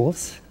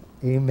individuals,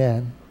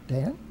 amen,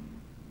 Dan?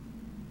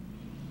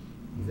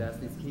 He's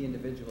asked these key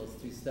individuals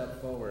to step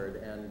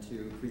forward and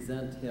to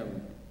present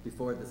him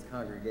before this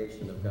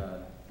congregation of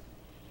God.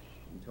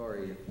 And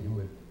Tory, if you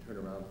would turn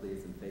around,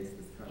 please, and face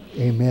this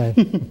congregation. Amen.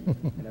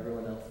 And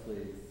everyone else,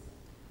 please.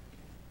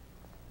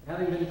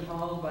 Having been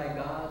called by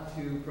God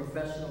to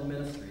professional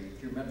ministry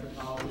through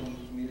metropolitan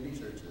community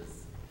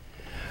churches,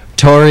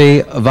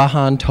 Tory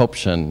Vahan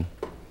Topjian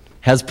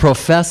has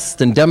professed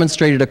and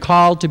demonstrated a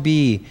call to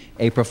be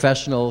a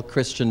professional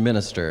Christian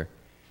minister.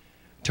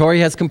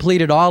 Tory has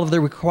completed all of the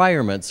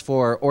requirements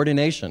for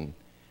ordination,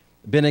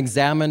 been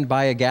examined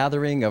by a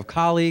gathering of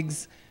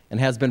colleagues, and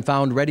has been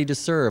found ready to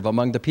serve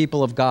among the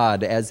people of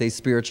God as a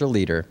spiritual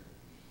leader.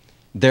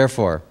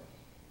 Therefore,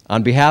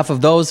 on behalf of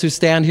those who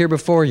stand here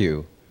before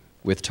you,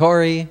 with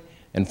Tory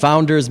and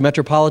Founders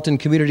Metropolitan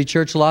Community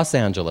Church Los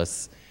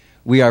Angeles,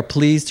 we are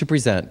pleased to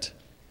present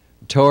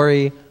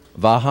Tory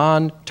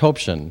Vahan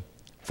Topjian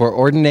for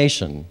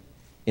ordination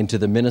into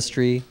the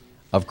ministry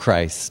of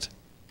Christ.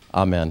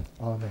 Amen.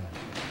 Amen.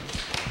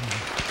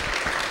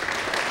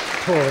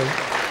 Tory.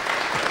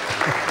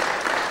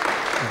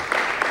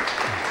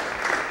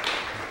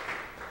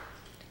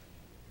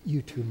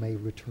 You two may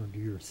return to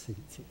your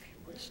seats if you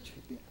wish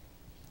to.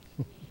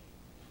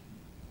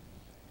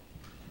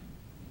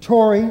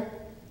 Tory,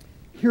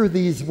 hear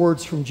these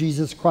words from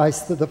Jesus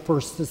Christ to the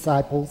first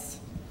disciples.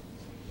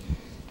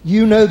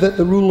 You know that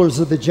the rulers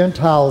of the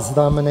Gentiles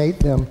dominate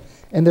them,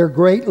 and their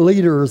great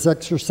leaders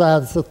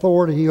exercise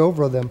authority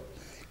over them.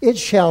 It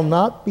shall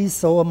not be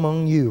so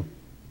among you.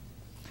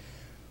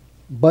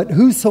 But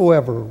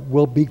whosoever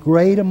will be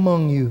great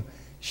among you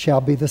shall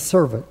be the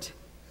servant,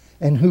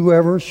 and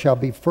whoever shall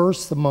be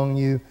first among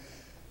you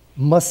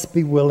must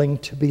be willing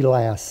to be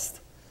last.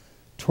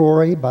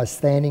 Tory, by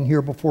standing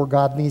here before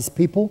God and these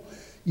people,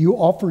 you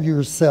offer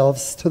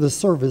yourselves to the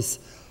service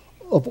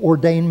of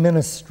ordained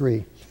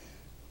ministry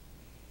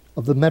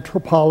of the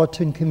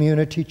metropolitan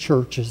community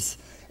churches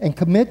and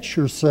commit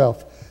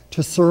yourself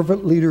to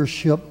servant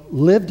leadership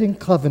lived in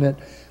covenant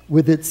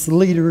with its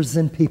leaders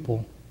and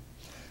people.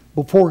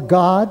 Before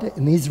God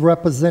and these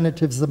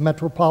representatives of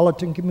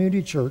Metropolitan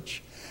Community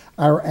Church,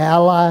 our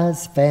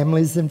allies,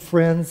 families, and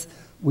friends,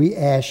 we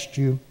asked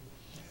you,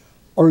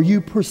 are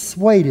you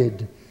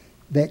persuaded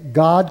that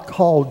God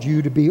called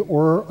you to be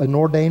an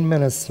ordained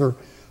minister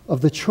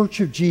of the Church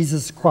of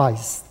Jesus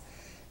Christ?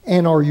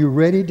 And are you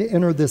ready to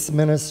enter this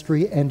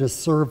ministry and to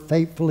serve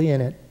faithfully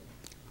in it?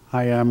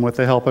 I am, with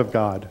the help of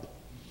God.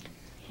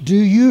 Do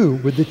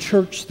you, with the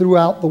church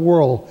throughout the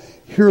world,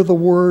 hear the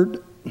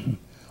word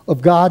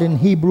of God in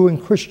Hebrew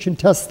and Christian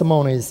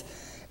testimonies?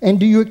 And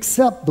do you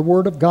accept the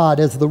word of God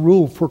as the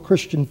rule for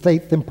Christian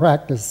faith and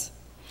practice?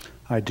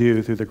 I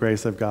do, through the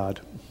grace of God.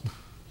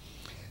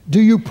 Do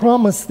you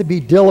promise to be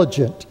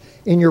diligent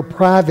in your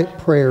private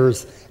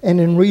prayers and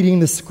in reading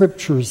the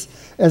scriptures,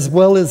 as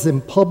well as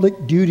in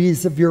public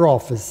duties of your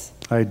office?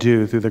 I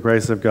do, through the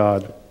grace of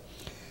God.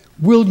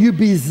 Will you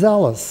be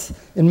zealous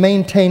in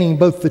maintaining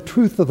both the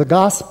truth of the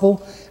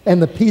gospel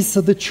and the peace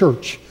of the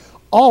church,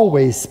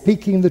 always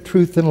speaking the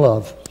truth in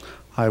love?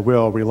 I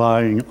will,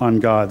 relying on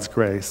God's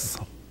grace.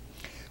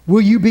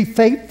 Will you be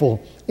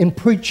faithful in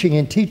preaching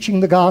and teaching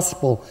the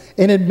gospel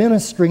and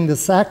administering the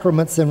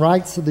sacraments and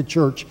rites of the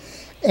church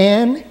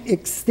and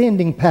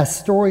extending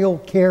pastoral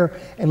care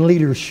and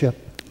leadership?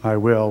 I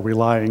will,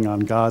 relying on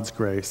God's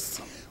grace.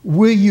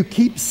 Will you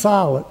keep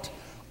silent?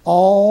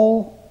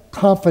 All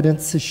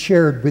confidence is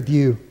shared with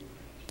you.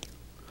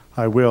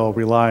 I will,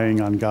 relying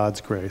on God's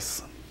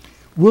grace.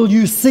 Will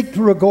you seek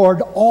to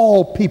regard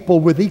all people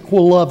with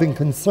equal love and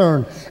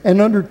concern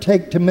and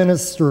undertake to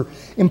minister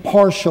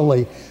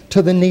impartially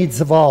to the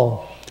needs of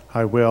all?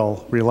 I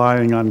will,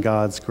 relying on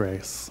God's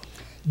grace.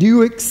 Do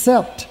you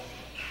accept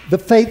the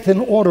faith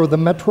and order of the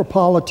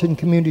metropolitan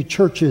community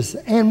churches?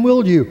 And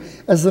will you,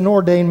 as an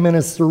ordained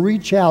minister,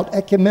 reach out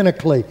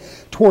ecumenically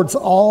towards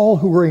all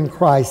who are in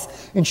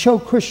Christ and show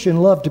Christian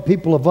love to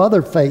people of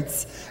other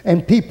faiths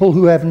and people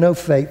who have no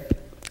faith?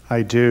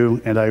 I do,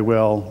 and I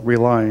will,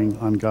 relying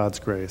on God's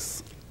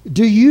grace.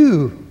 Do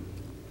you,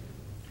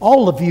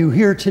 all of you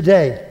here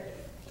today,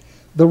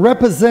 the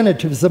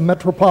representatives of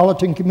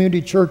metropolitan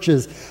community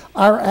churches,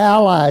 our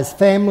allies,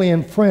 family,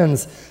 and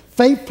friends,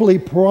 faithfully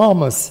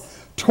promise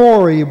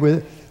Tory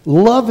with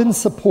love and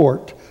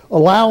support,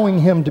 allowing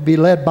him to be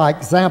led by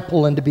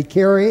example and to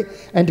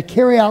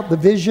carry out the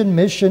vision,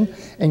 mission,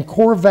 and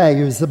core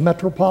values of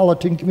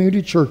metropolitan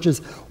community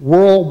churches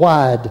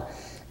worldwide,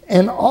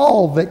 and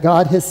all that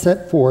God has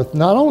set forth,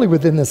 not only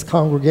within this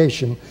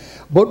congregation,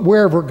 but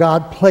wherever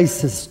God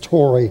places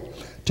Tory,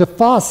 to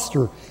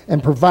foster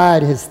and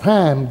provide his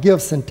time,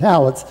 gifts, and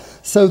talents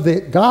so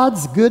that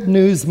God's good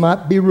news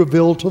might be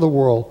revealed to the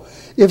world?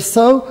 If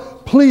so,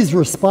 please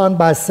respond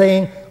by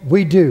saying,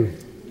 "We do."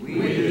 We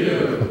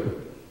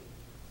do.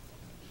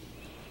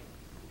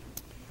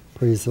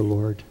 Praise the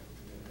Lord.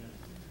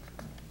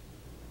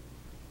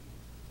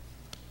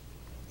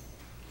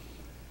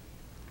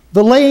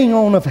 The laying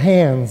on of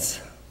hands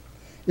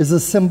is a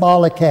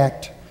symbolic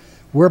act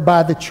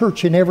whereby the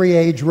church in every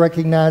age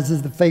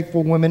recognizes the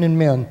faithful women and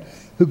men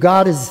who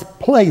God has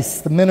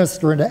placed to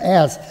minister and to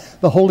ask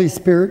the Holy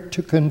Spirit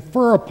to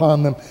confer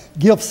upon them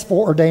gifts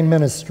for ordained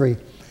ministry.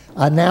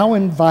 I now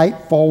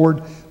invite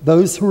forward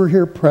those who are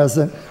here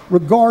present,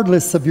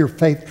 regardless of your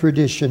faith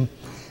tradition,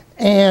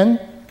 and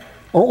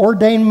are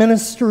ordained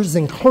ministers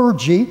and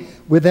clergy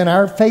within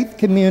our faith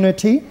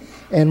community.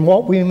 And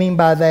what we mean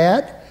by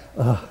that,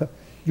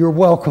 you're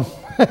welcome,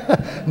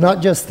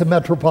 not just the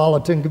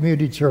Metropolitan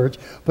Community Church,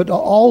 but to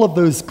all of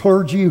those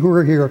clergy who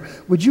are here.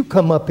 Would you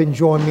come up and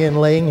join me in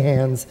laying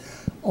hands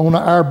on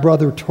our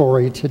brother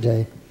Tory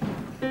today?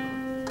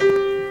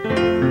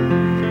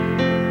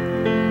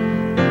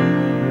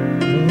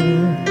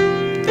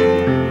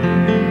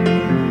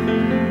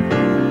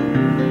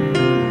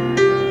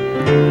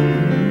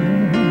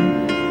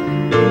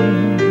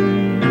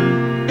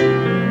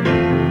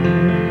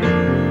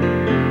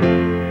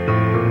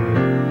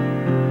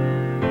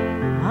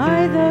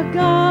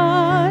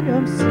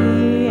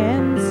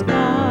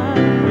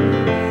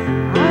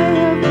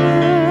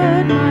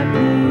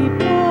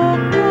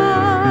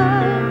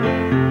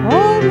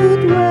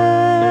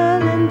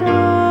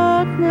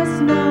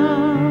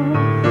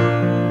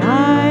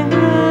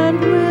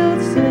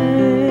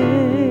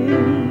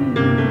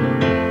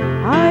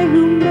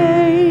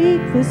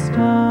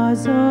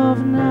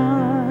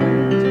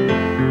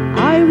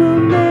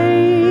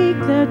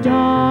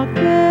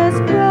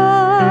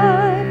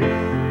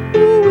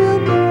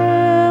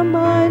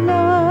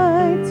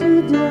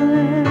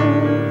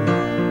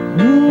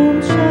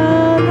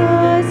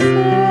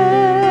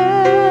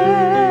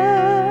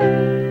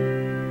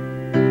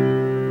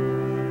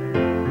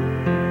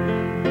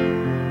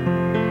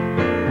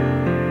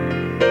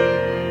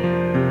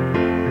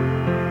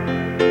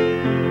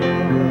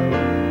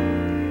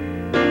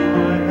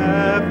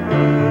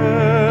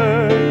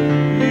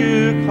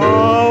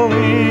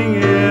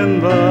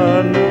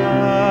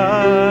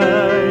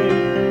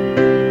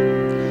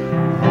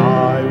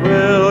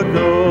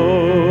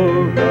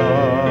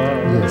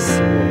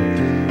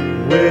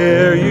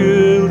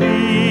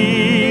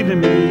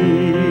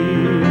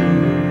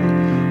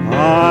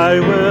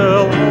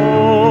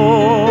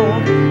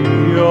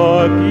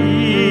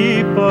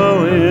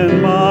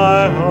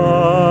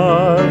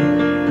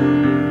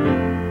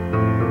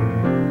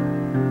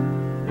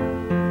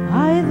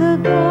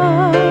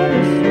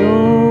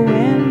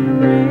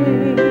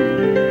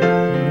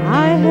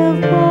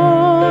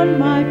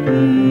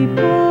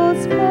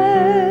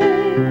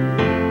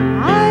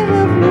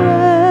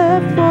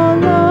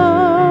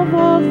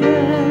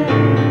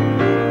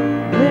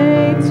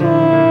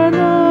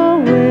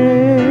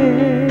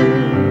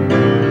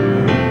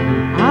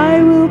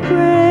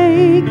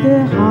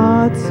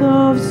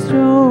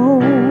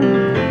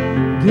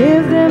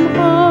 Give them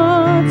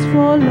hearts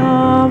for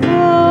love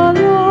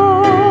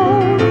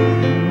alone.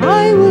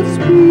 I will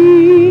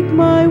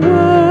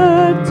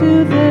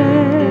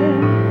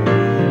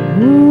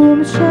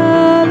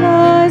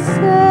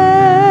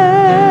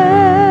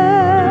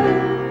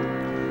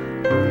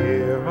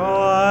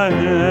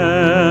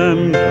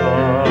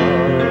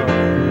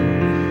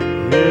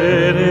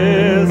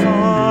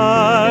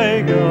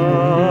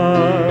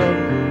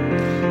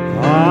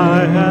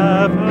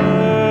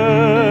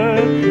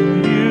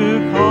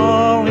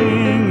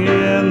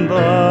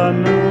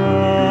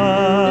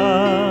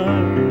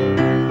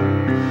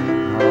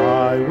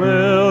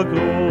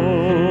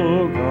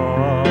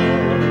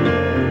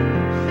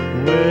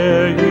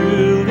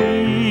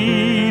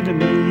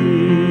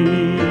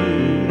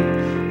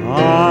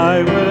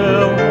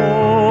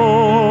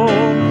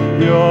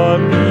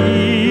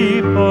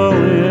people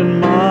in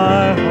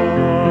my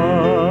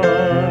heart.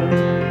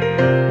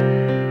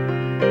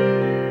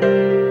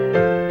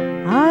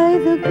 I,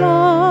 the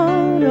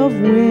God of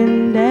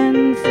wind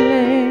and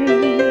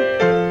flame,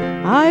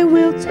 I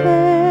will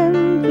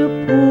tend the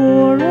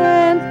poor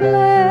and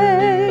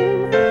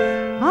lame.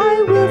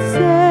 I will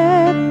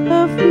set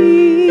a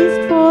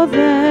feast for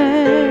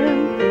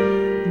them.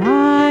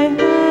 My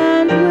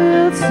hand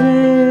will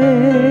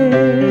sing.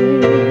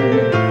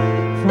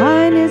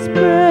 Finest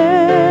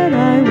bread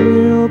I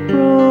will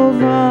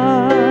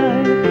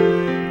provide,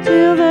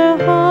 till their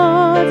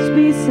hearts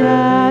be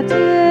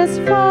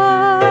satisfied.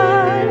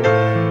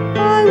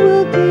 I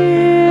will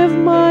give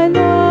my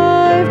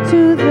life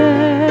to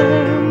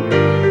them.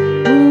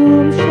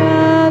 Whom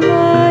shall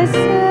I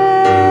send?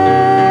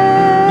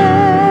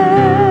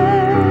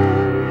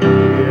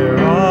 Here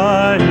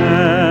I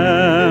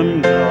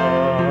am,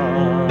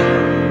 God.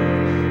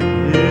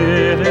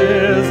 It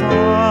is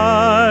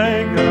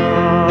I,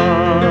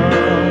 God.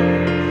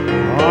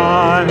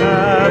 I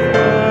have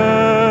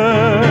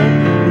heard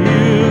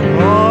you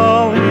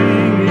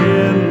calling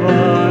in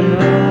the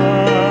night.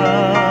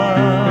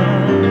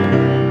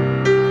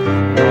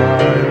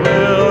 I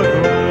will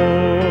go,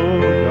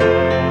 God,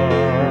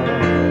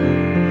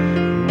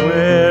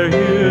 where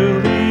you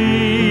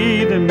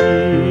lead me.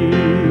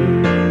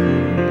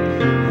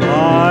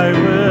 I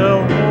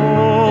will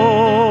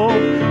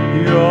hold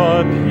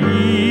your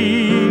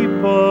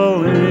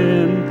people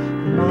in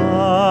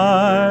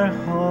my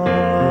heart.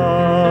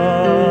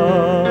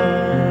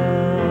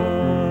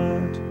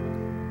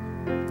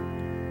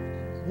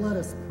 Let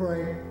us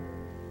pray.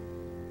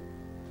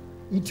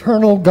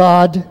 Eternal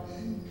God,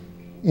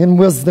 in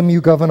wisdom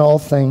you govern all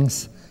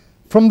things.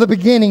 From the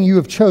beginning you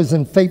have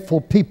chosen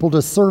faithful people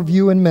to serve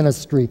you in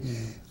ministry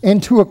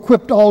and to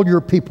equip all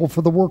your people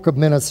for the work of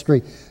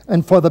ministry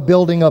and for the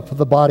building up of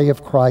the body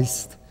of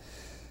Christ.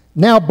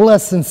 Now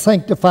bless and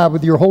sanctify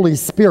with your Holy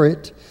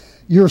Spirit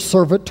your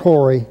servant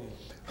Tory,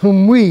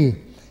 whom we,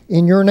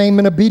 in your name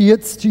and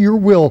obedience to your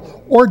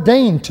will,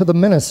 ordain to the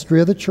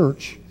ministry of the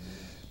church.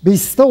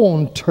 Bestow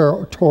on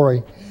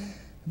Tory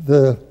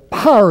the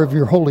power of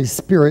your Holy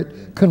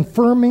Spirit,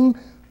 confirming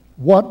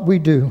what we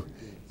do.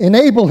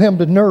 Enable him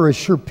to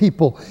nourish your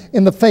people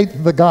in the faith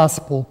of the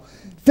gospel.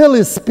 Fill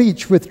his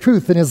speech with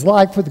truth and his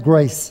life with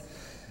grace.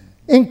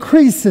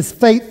 Increase his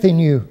faith in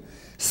you.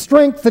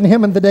 Strengthen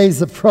him in the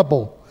days of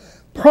trouble.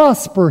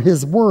 Prosper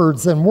his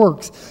words and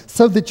works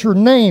so that your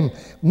name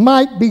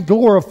might be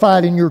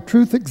glorified and your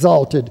truth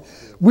exalted.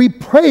 We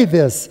pray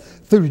this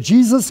through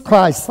Jesus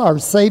Christ, our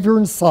Savior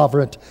and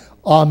Sovereign.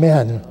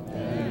 Amen.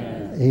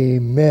 Amen.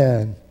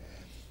 Amen.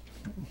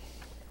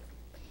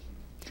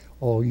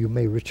 Oh, you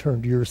may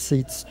return to your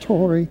seats.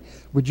 Tory,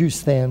 would you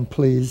stand,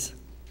 please?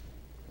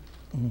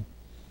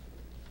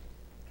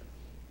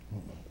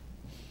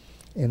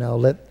 And I'll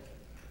let,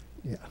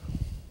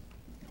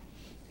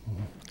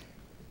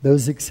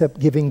 those accept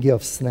giving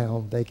gifts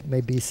now, they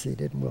may be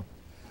seated. We'll,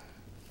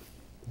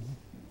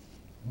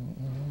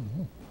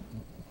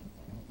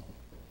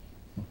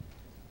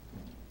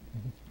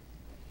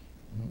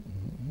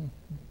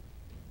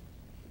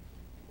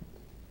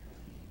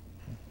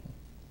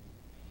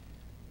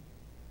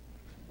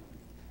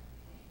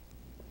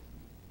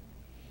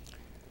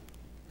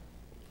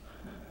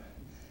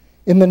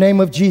 in the name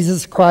of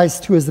Jesus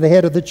Christ, who is the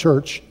head of the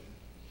church,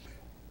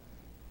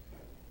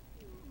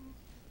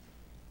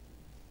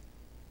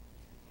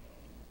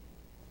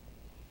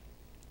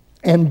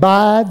 and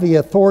by the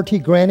authority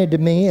granted to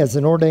me as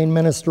an ordained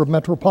minister of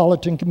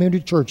Metropolitan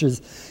Community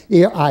Churches,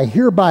 I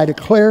hereby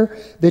declare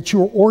that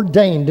you are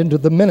ordained into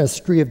the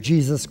ministry of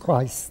Jesus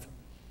Christ.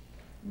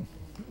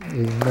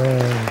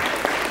 Amen.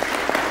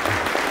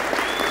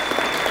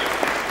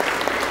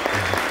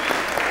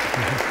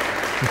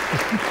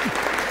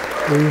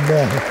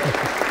 Amen.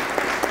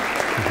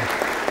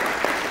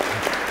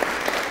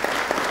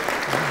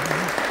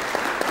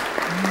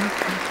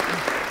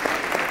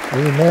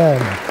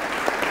 Amen.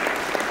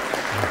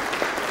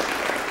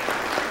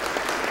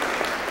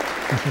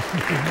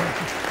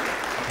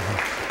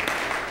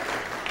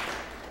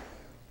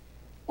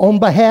 On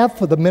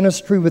behalf of the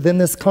ministry within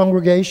this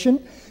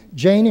congregation,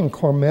 Jane and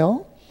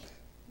Carmel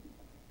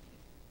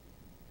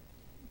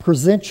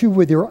present you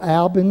with your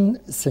Albin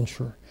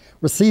censure.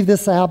 Receive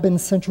this Albin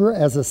censure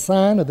as a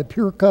sign of the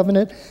pure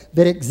covenant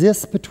that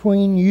exists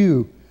between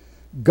you,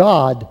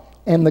 God,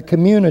 and the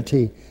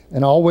community,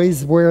 and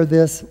always wear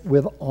this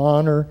with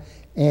honor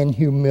and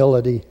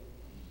humility.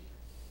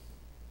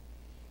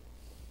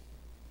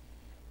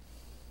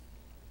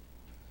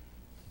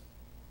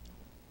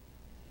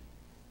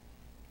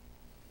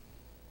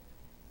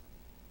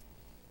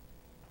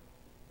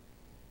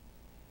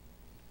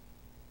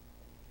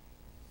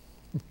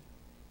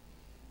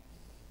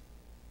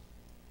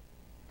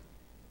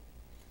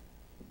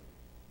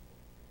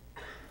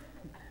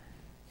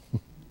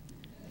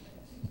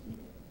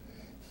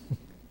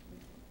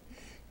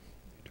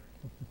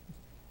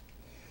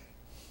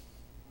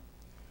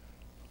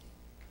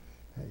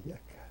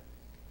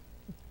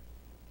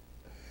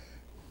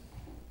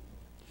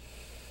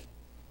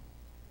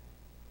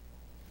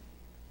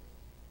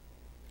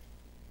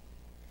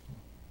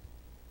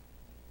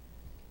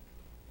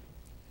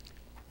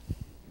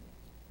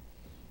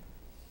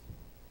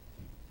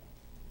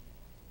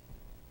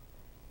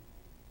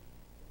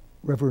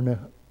 Reverend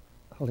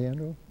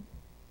Alejandro,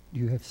 do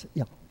you have,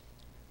 yeah.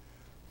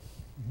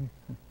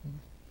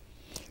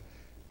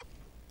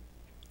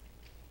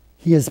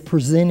 He is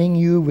presenting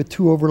you with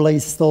 2 overlay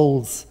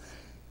stoles.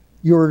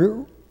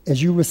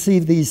 As you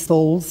receive these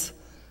stoles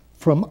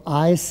from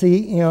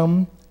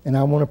ICM, and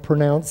I want to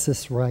pronounce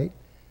this right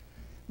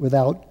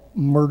without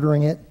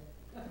murdering it.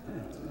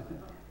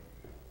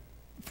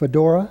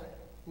 Fedora?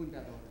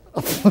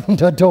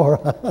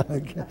 Fundadora.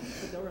 Okay.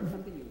 Fedora is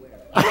something you wear.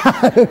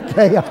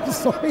 Okay, I'm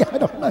sorry, I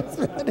don't know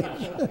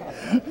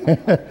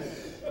Spanish.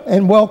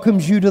 And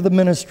welcomes you to the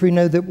ministry.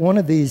 Know that one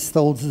of these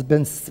stoles has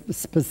been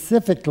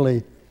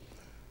specifically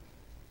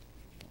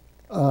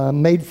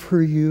made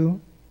for you.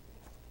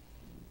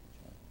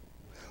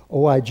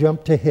 Oh, I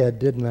jumped ahead,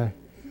 didn't I?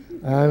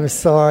 I'm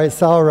sorry.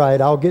 It's all right.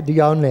 I'll get to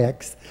y'all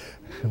next.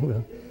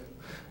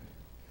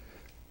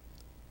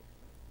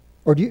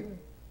 Or do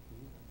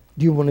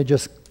you want to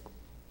just...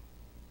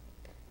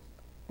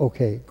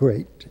 Okay,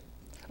 great.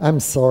 I'm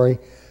sorry.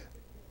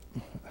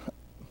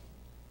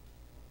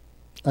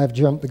 I've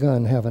jumped the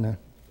gun, haven't I?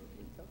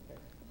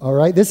 All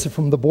right, this is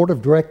from the Board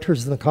of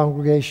Directors of the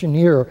congregation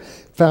here,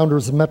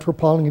 founders of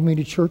Metropolitan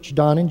Community Church,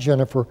 Don and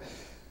Jennifer.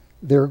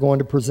 They're going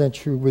to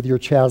present you with your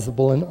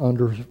chasuble and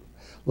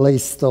underlay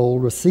stole.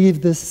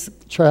 Receive this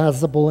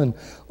chasuble and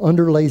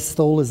underlay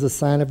stole as a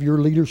sign of your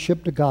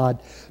leadership to God,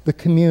 the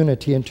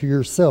community, and to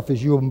yourself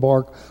as you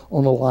embark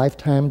on a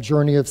lifetime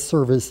journey of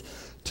service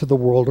to the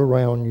world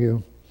around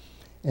you.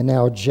 And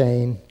now,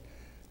 Jane.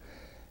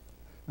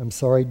 I'm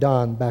sorry,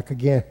 Don, back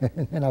again.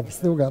 And I've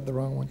still got the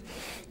wrong one.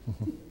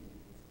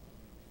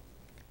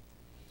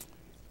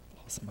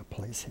 Lost my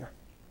place here.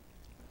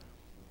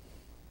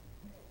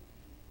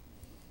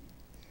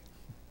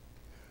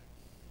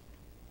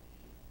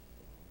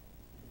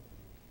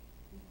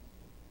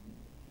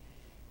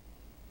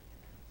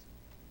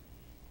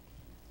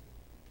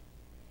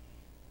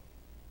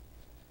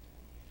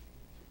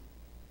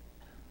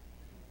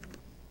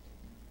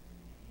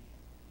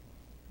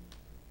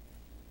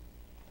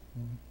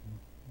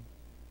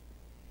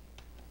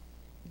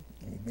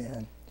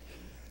 Amen.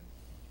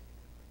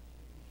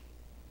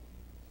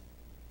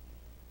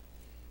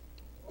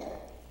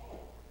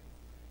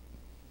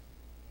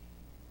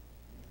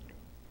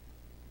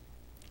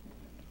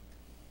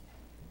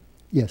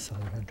 Yes,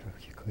 Alejandro,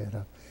 you go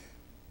ahead.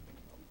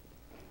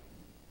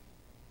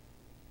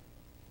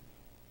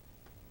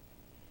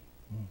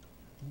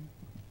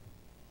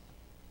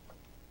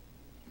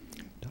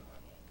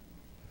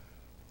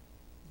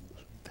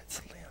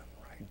 That's Lynn,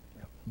 right?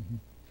 Yep. Mm-hmm.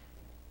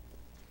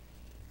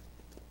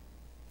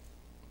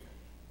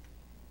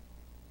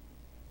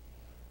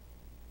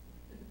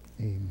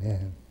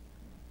 Amen.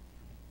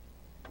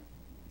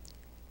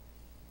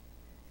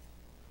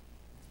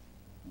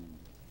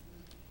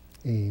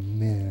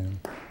 Amen.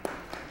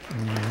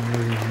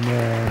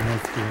 Amen.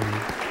 That's good.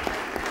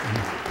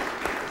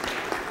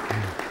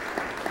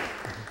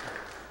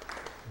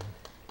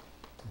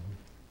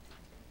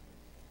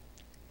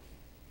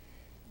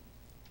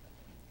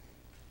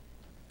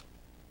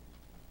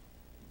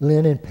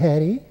 Lynn and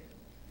Patty,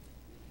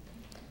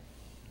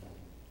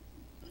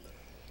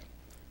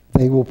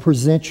 they will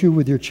present you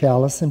with your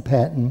chalice and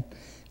paten.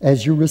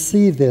 As you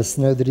receive this,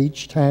 know that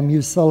each time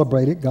you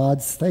celebrate at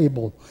God's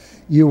table,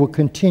 you will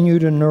continue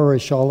to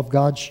nourish all of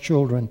God's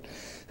children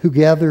who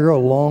gather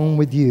along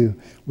with you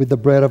with the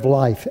bread of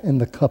life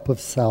and the cup of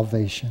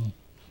salvation.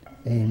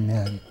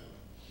 Amen.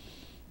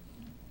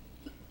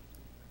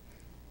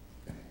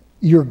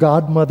 Your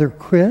godmother,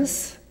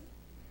 Chris,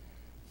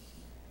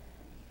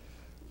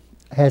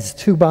 has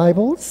 2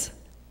 Bibles.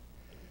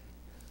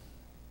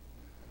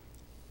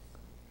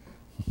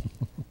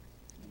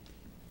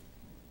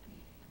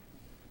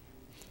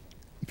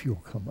 If you'll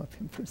come up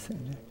and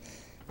present it.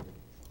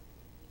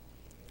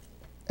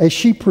 As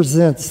she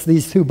presents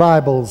these 2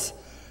 Bibles,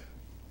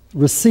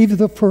 receive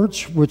the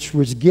first which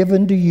was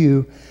given to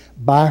you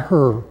by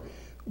her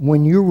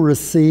when you were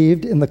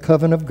received in the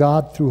covenant of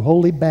God through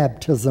holy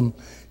baptism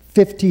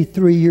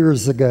 53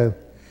 years ago,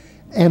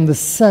 and the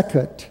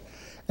second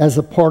as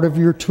a part of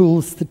your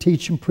tools to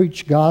teach and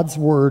preach God's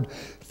word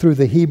through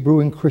the Hebrew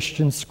and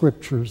Christian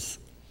scriptures.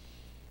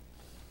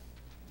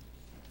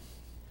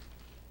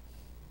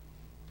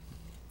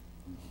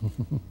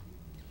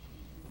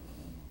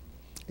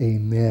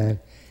 Amen.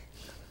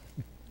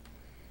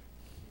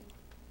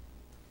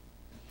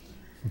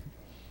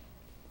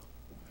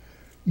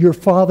 Your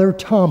father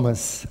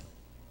Thomas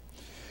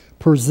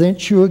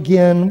presents you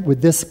again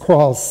with this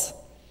cross.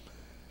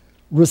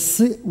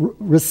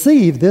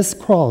 Receive this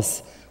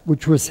cross,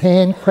 which was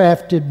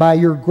handcrafted by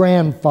your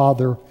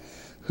grandfather,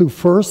 who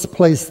first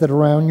placed it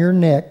around your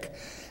neck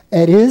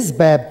at his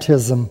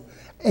baptism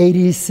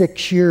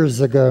 86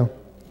 years ago.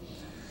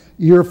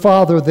 Your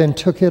father then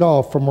took it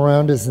off from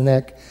around his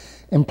neck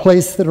and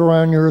placed it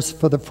around yours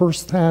for the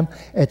first time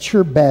at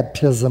your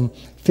baptism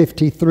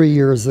 53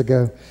 years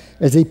ago.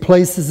 As he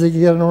places it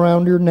again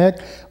around your neck,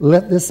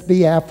 let this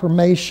be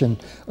affirmation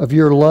of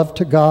your love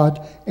to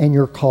God and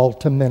your call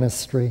to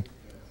ministry.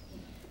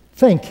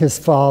 Thank his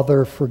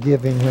Father for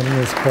giving him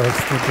this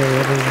cross today,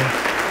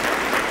 everyone.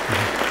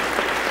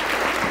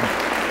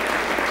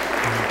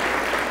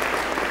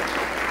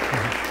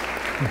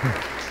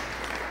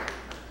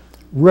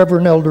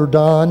 Reverend Elder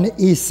Don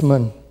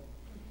Eastman,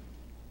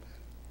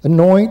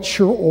 anoint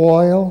your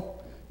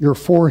oil, your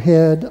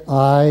forehead,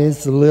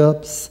 eyes,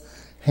 lips,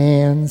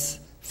 hands,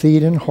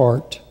 feet, and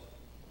heart.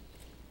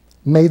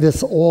 May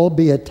this oil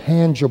be a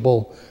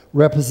tangible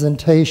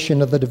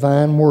representation of the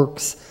divine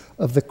works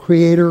of the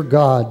Creator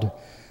God,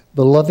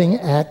 the loving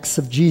acts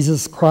of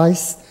Jesus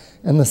Christ,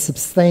 and the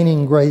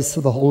sustaining grace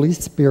of the Holy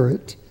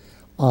Spirit.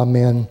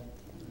 Amen.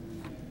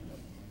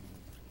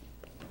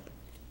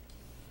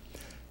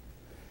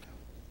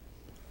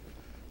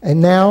 And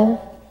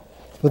now,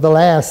 for the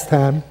last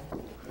time,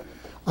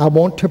 I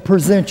want to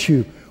present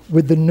you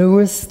with the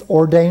newest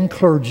ordained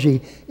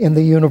clergy in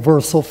the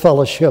Universal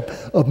Fellowship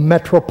of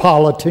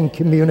Metropolitan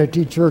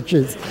Community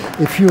Churches.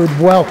 If you would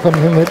welcome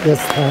him at this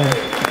time.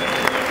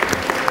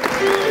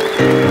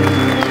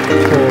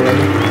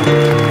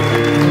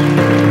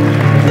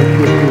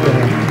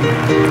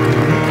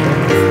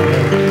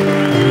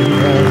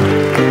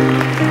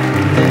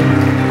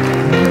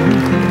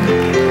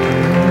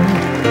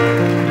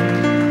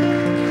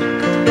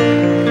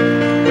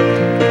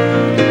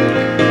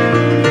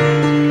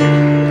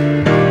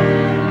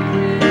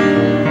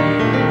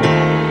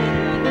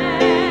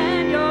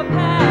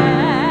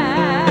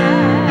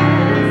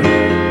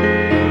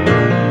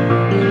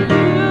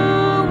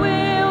 You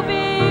will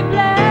be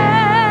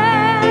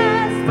blessed.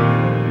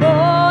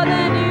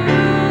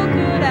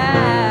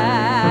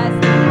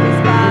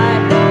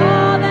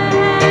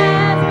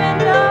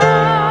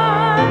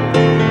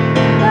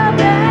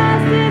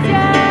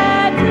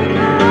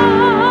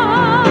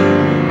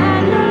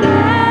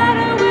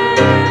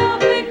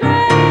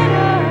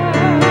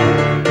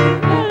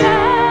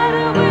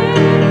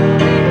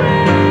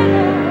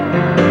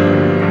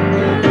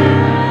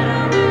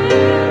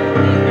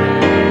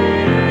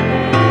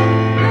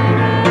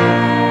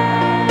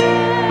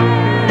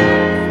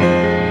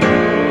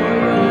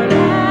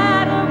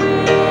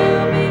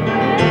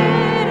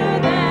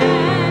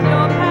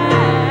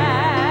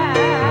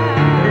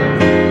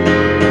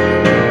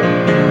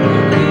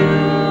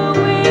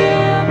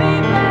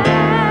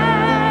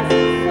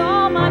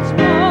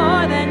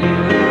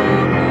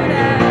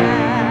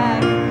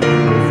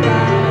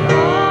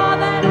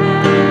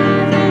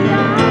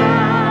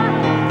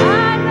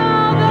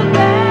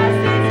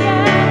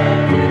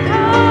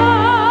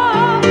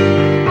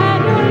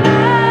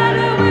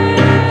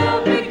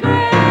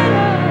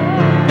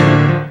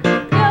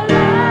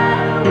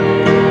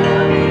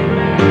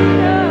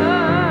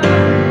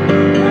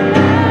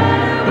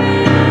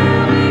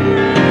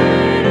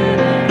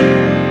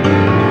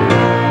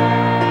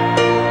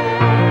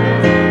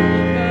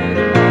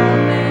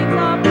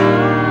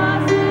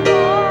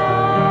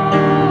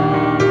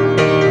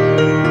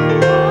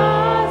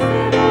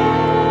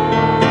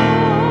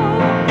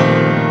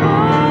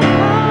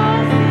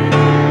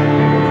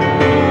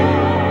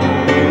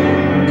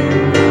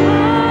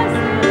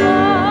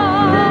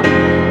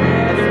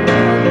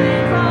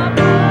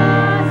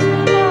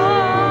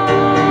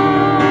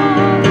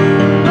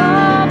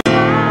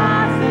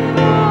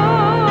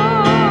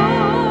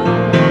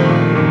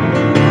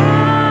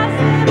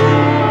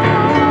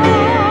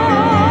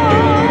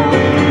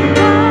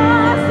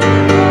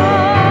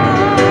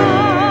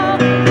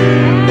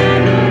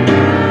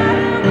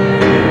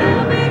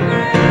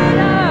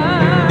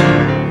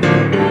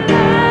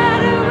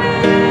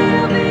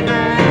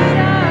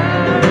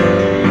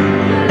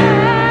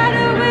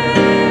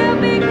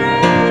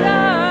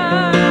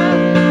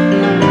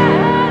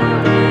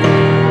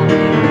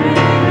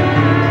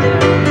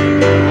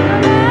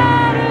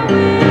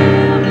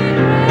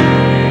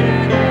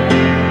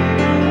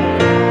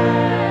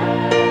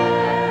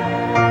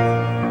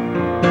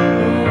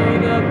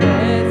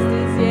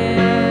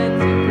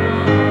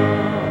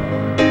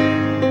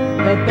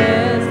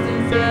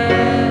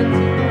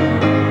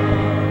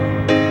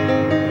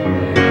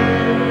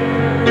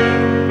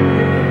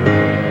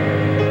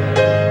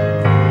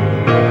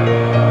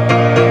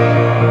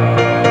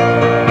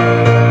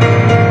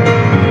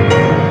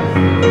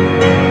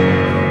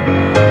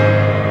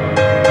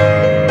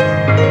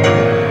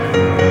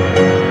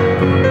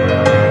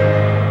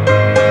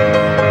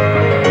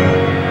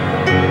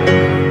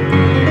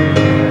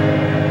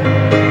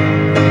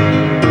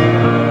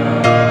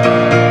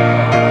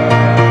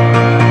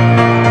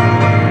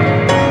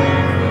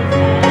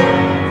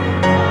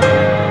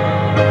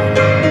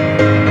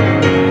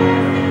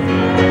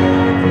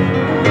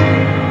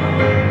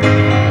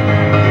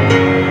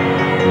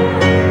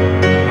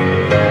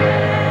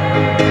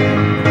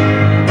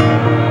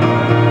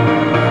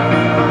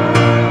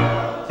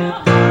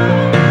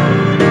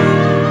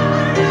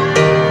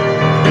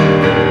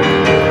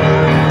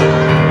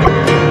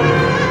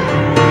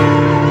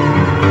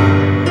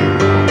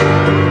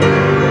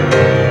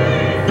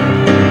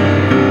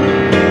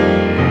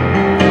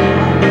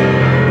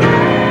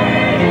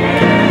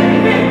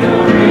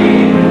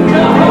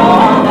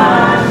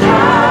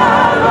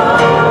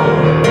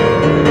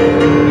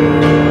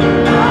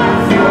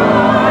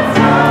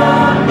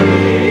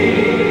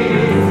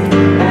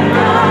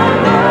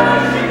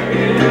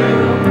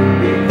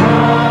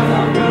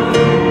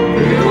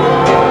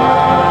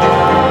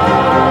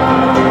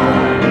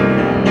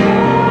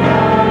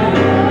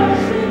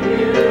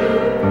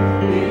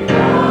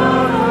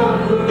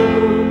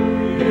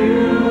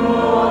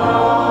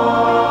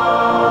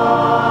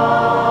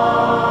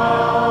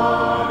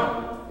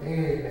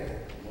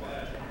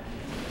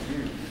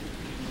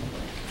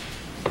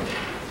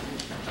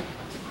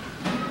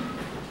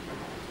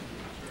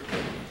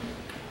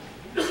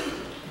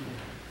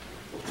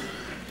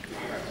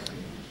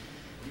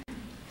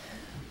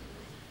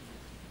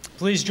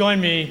 Please join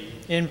me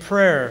in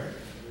prayer.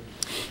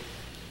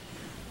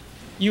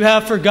 You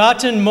have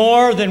forgotten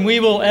more than we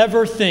will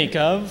ever think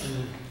of.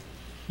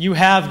 You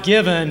have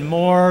given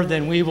more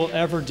than we will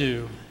ever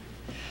do.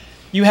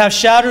 You have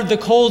shattered the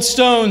cold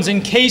stones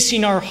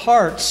encasing our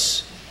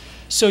hearts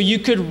so you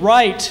could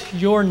write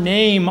your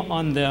name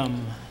on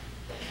them.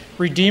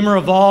 Redeemer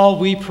of all,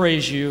 we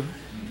praise you.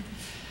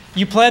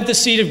 You plant the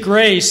seed of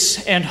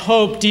grace and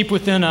hope deep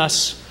within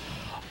us,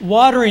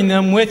 watering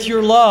them with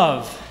your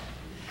love.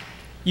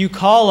 You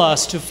call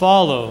us to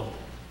follow,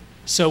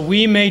 so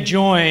we may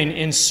join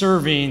in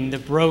serving the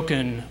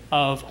broken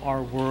of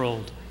our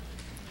world.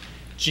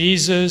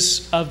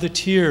 Jesus of the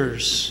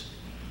tears,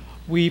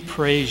 we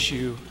praise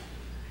you.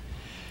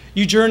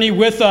 You journey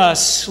with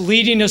us,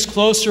 leading us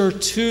closer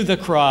to the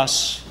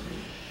cross.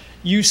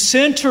 You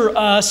center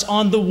us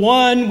on the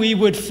one we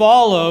would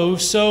follow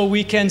so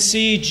we can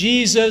see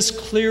Jesus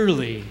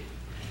clearly.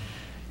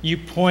 You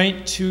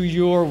point to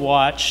your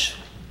watch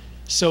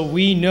so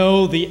we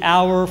know the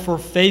hour for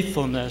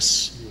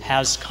faithfulness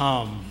has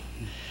come.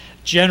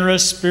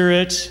 Generous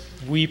Spirit,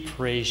 we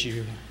praise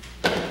you.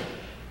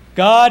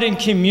 God in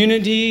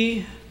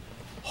community,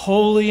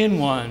 holy in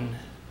one,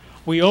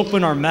 we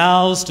open our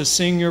mouths to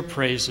sing your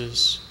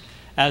praises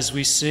as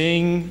we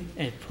sing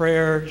a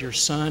prayer your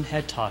Son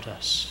had taught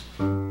us.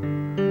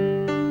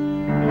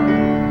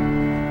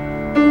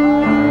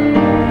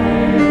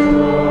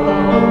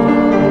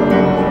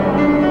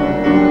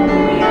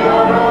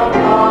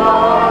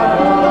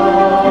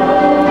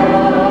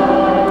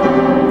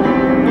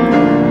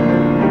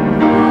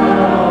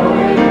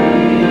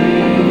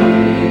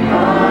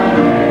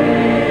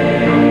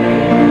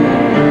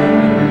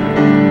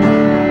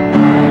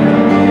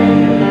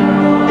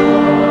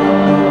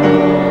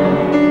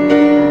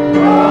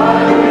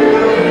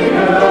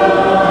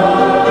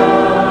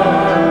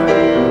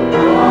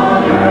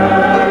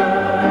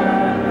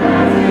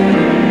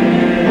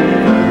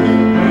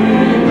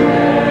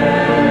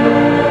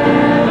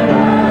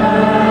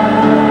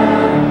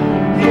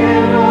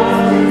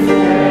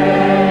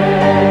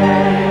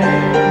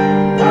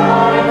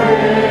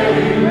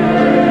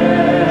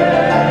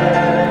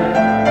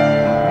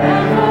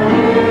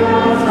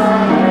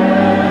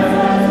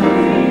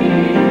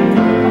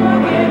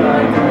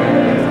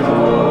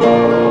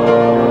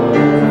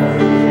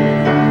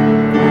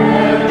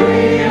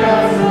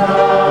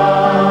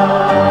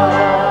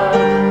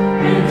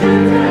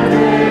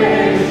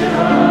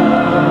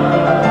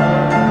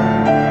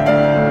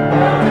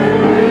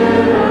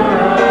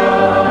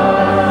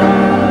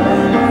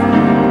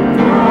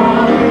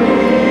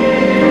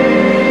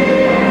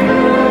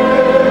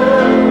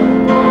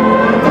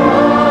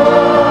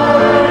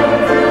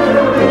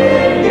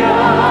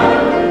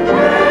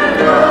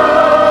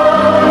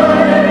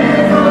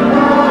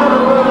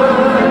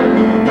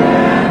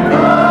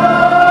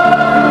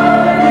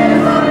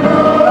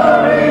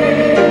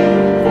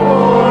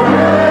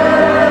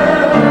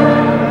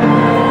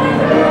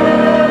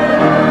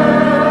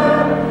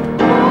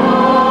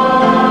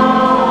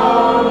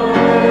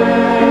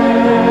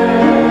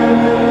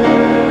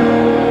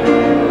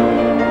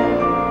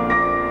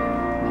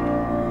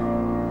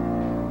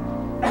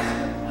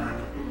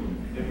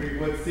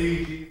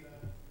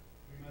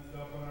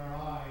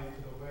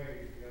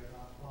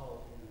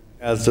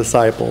 As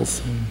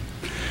disciples.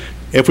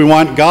 If we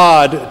want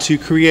God to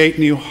create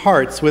new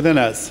hearts within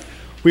us,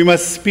 we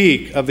must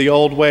speak of the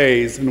old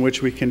ways in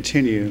which we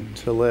continue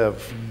to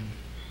live.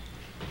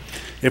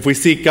 If we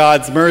seek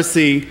God's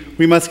mercy,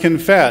 we must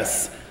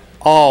confess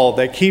all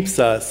that keeps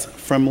us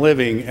from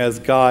living as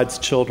God's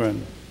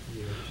children.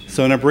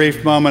 So in a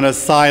brief moment of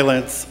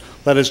silence,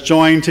 let us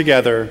join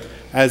together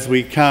as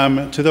we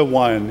come to the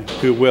one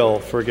who will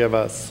forgive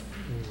us.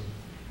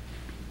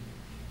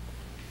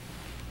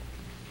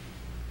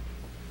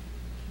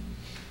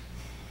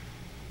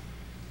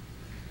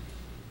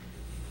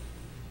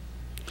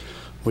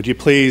 Would you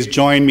please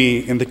join me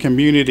in the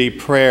community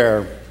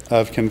prayer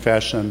of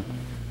confession?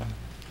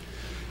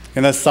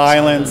 In the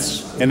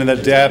silence and in the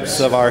depths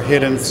of our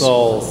hidden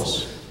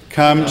souls,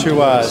 come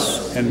to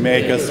us and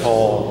make us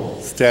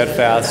whole,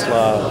 steadfast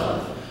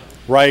love.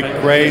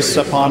 Write grace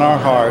upon our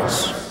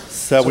hearts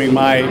so we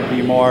might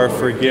be more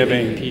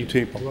forgiving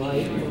people.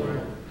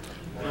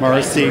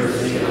 Mercy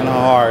in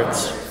our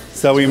hearts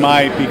so we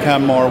might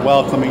become more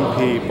welcoming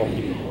people.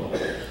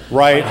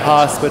 Write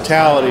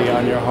hospitality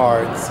on your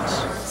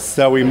hearts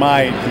so we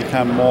might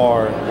become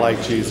more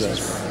like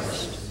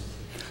Jesus,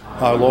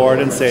 our Lord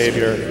and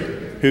Savior,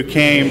 who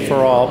came for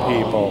all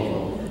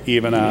people,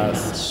 even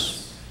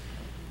us.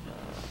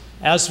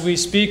 As we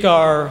speak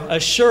our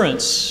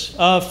assurance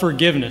of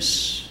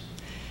forgiveness,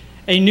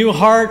 a new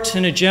heart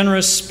and a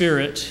generous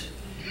spirit,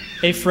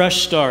 a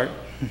fresh start.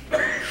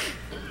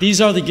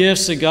 These are the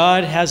gifts that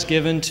God has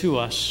given to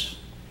us.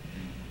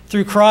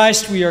 Through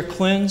Christ we are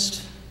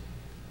cleansed.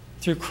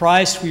 Through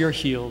Christ we are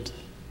healed.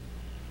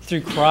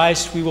 Through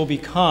Christ we will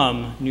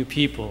become new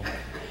people.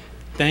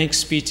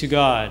 Thanks be to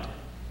God.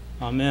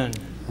 Amen.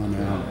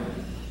 Amen.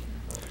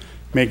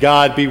 May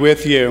God be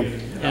with you.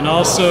 And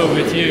also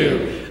with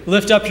you.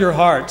 Lift up your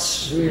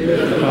hearts. We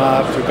lift them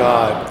up to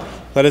God.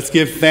 Let us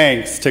give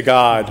thanks to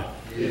God.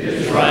 It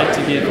is right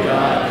to give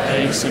God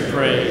thanks and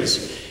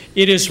praise.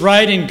 It is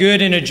right and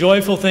good and a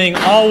joyful thing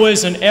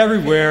always and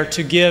everywhere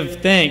to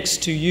give thanks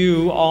to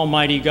you,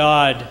 Almighty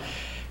God,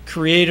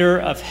 creator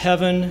of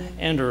heaven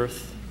and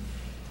earth.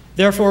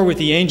 Therefore, with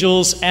the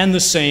angels and the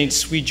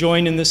saints, we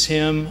join in this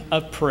hymn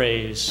of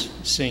praise,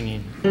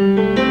 singing.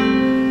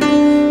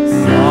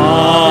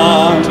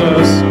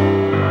 Sanctus.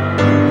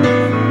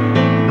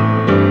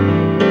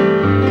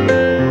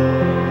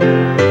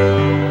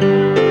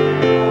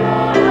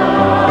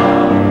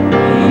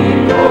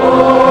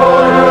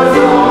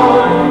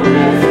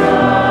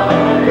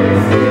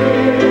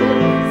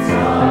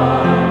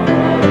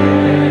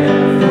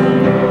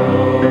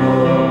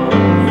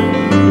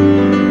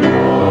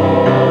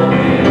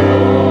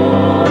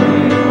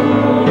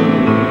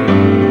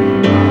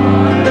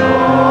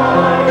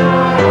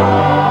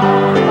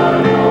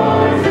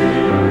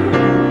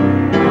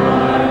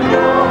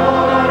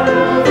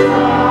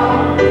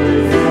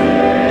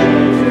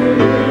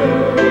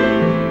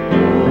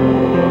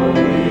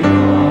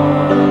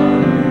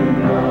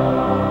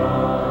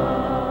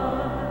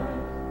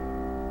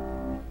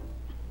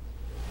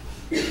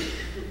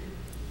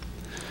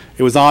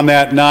 It was on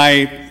that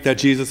night that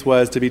Jesus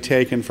was to be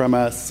taken from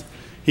us.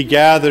 He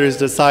gathered his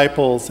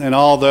disciples and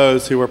all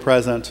those who were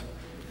present.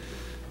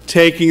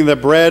 Taking the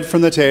bread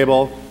from the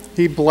table,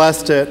 he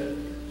blessed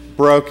it,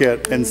 broke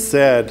it, and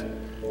said,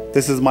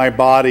 "This is my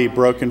body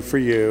broken for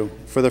you,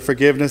 for the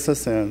forgiveness of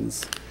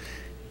sins.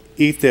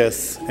 Eat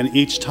this, and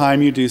each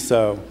time you do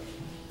so,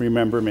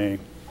 remember me."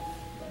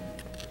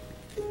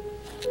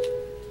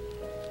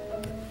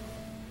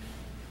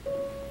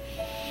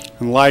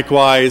 And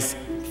likewise,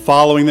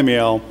 following the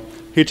meal,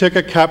 he took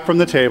a cup from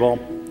the table.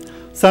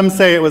 Some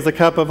say it was the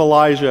cup of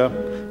Elijah,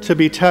 to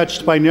be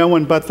touched by no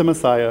one but the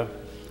Messiah.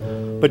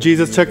 But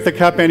Jesus took the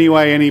cup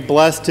anyway, and he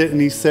blessed it, and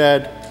he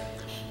said,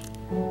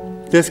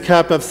 "This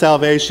cup of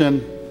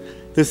salvation,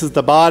 this is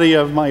the body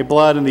of my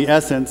blood and the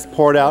essence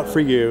poured out for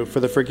you for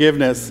the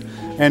forgiveness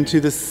and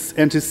to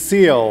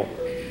seal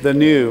the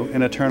new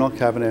and eternal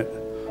covenant.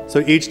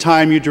 So each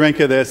time you drink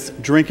of this,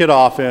 drink it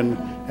often,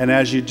 and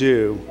as you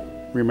do,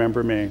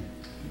 remember me."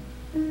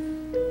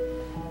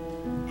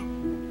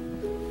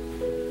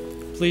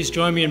 Please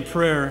join me in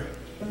prayer.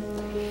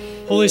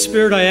 Holy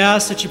Spirit, I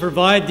ask that you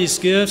provide these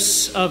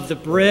gifts of the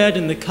bread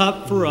and the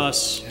cup for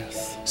us,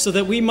 so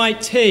that we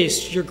might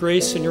taste your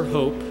grace and your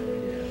hope.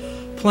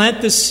 Plant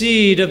the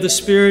seed of the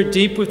Spirit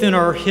deep within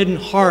our hidden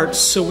hearts,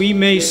 so we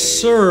may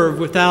serve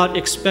without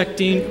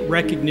expecting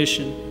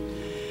recognition.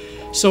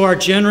 So our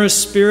generous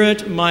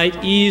spirit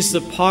might ease the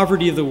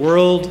poverty of the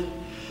world,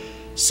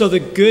 so the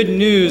good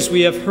news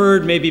we have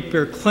heard may be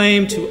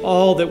proclaimed to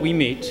all that we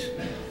meet.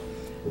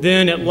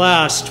 Then at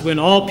last, when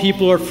all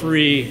people are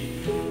free,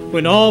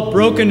 when all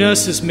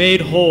brokenness is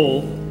made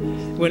whole,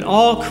 when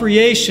all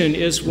creation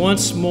is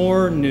once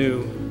more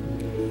new,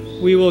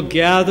 we will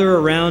gather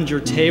around your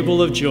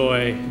table of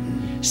joy,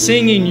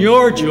 singing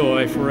your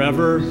joy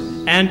forever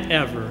and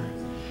ever.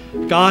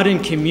 God in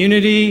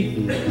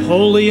community,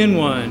 holy in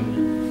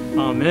one.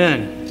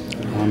 Amen.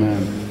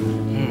 Amen.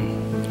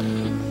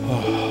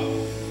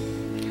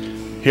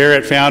 Here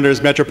at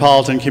Founders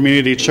Metropolitan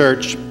Community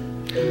Church,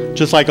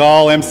 just like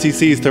all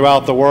MCCs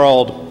throughout the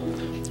world,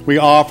 we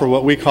offer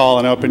what we call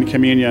an open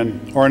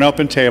communion, or an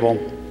open table.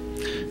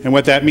 And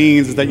what that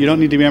means is that you don't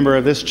need to be a member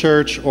of this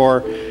church,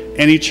 or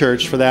any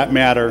church for that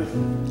matter,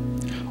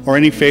 or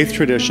any faith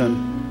tradition.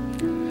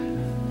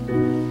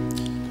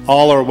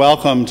 All are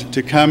welcomed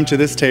to come to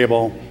this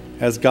table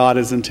as God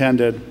has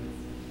intended.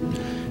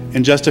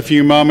 In just a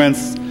few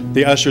moments,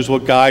 the ushers will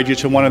guide you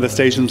to one of the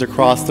stations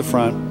across the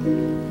front,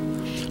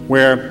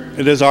 where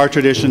it is our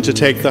tradition to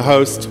take the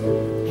host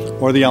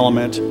or the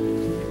element,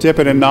 dip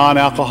it in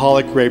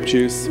non-alcoholic grape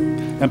juice,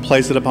 and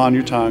place it upon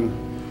your tongue.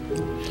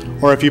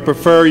 Or if you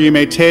prefer, you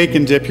may take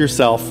and dip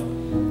yourself.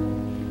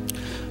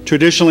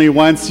 Traditionally,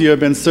 once you have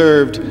been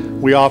served,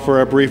 we offer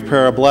a brief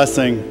prayer of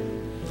blessing.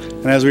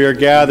 And as we are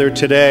gathered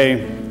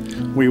today,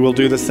 we will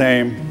do the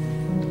same.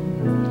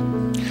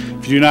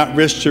 If you do not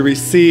wish to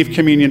receive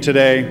communion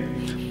today,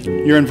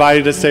 you're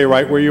invited to stay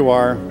right where you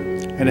are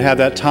and to have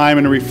that time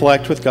and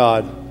reflect with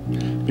God.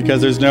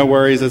 Because there's no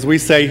worries. As we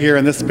say here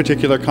in this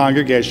particular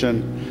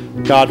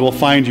congregation, God will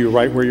find you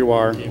right where you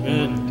are.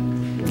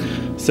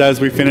 Amen. So as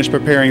we finish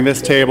preparing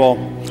this table,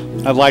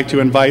 I'd like to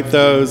invite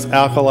those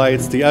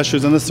acolytes, the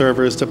ushers and the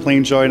servers to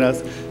please join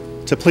us,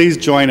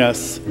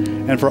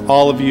 and for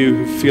all of you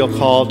who feel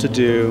called to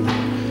do,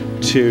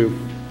 to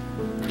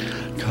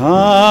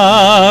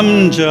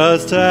come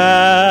just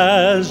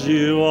as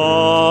you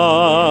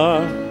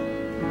are.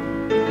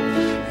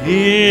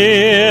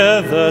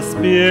 Hear the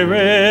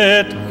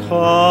Spirit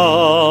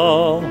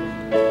call.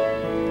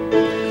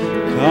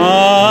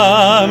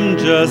 Come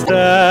just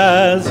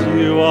as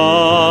you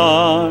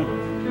are.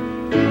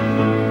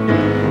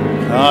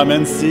 Come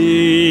and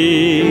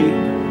see.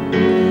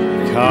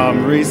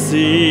 Come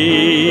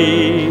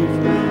receive.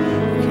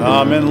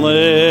 Come and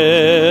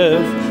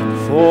live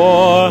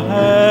forever.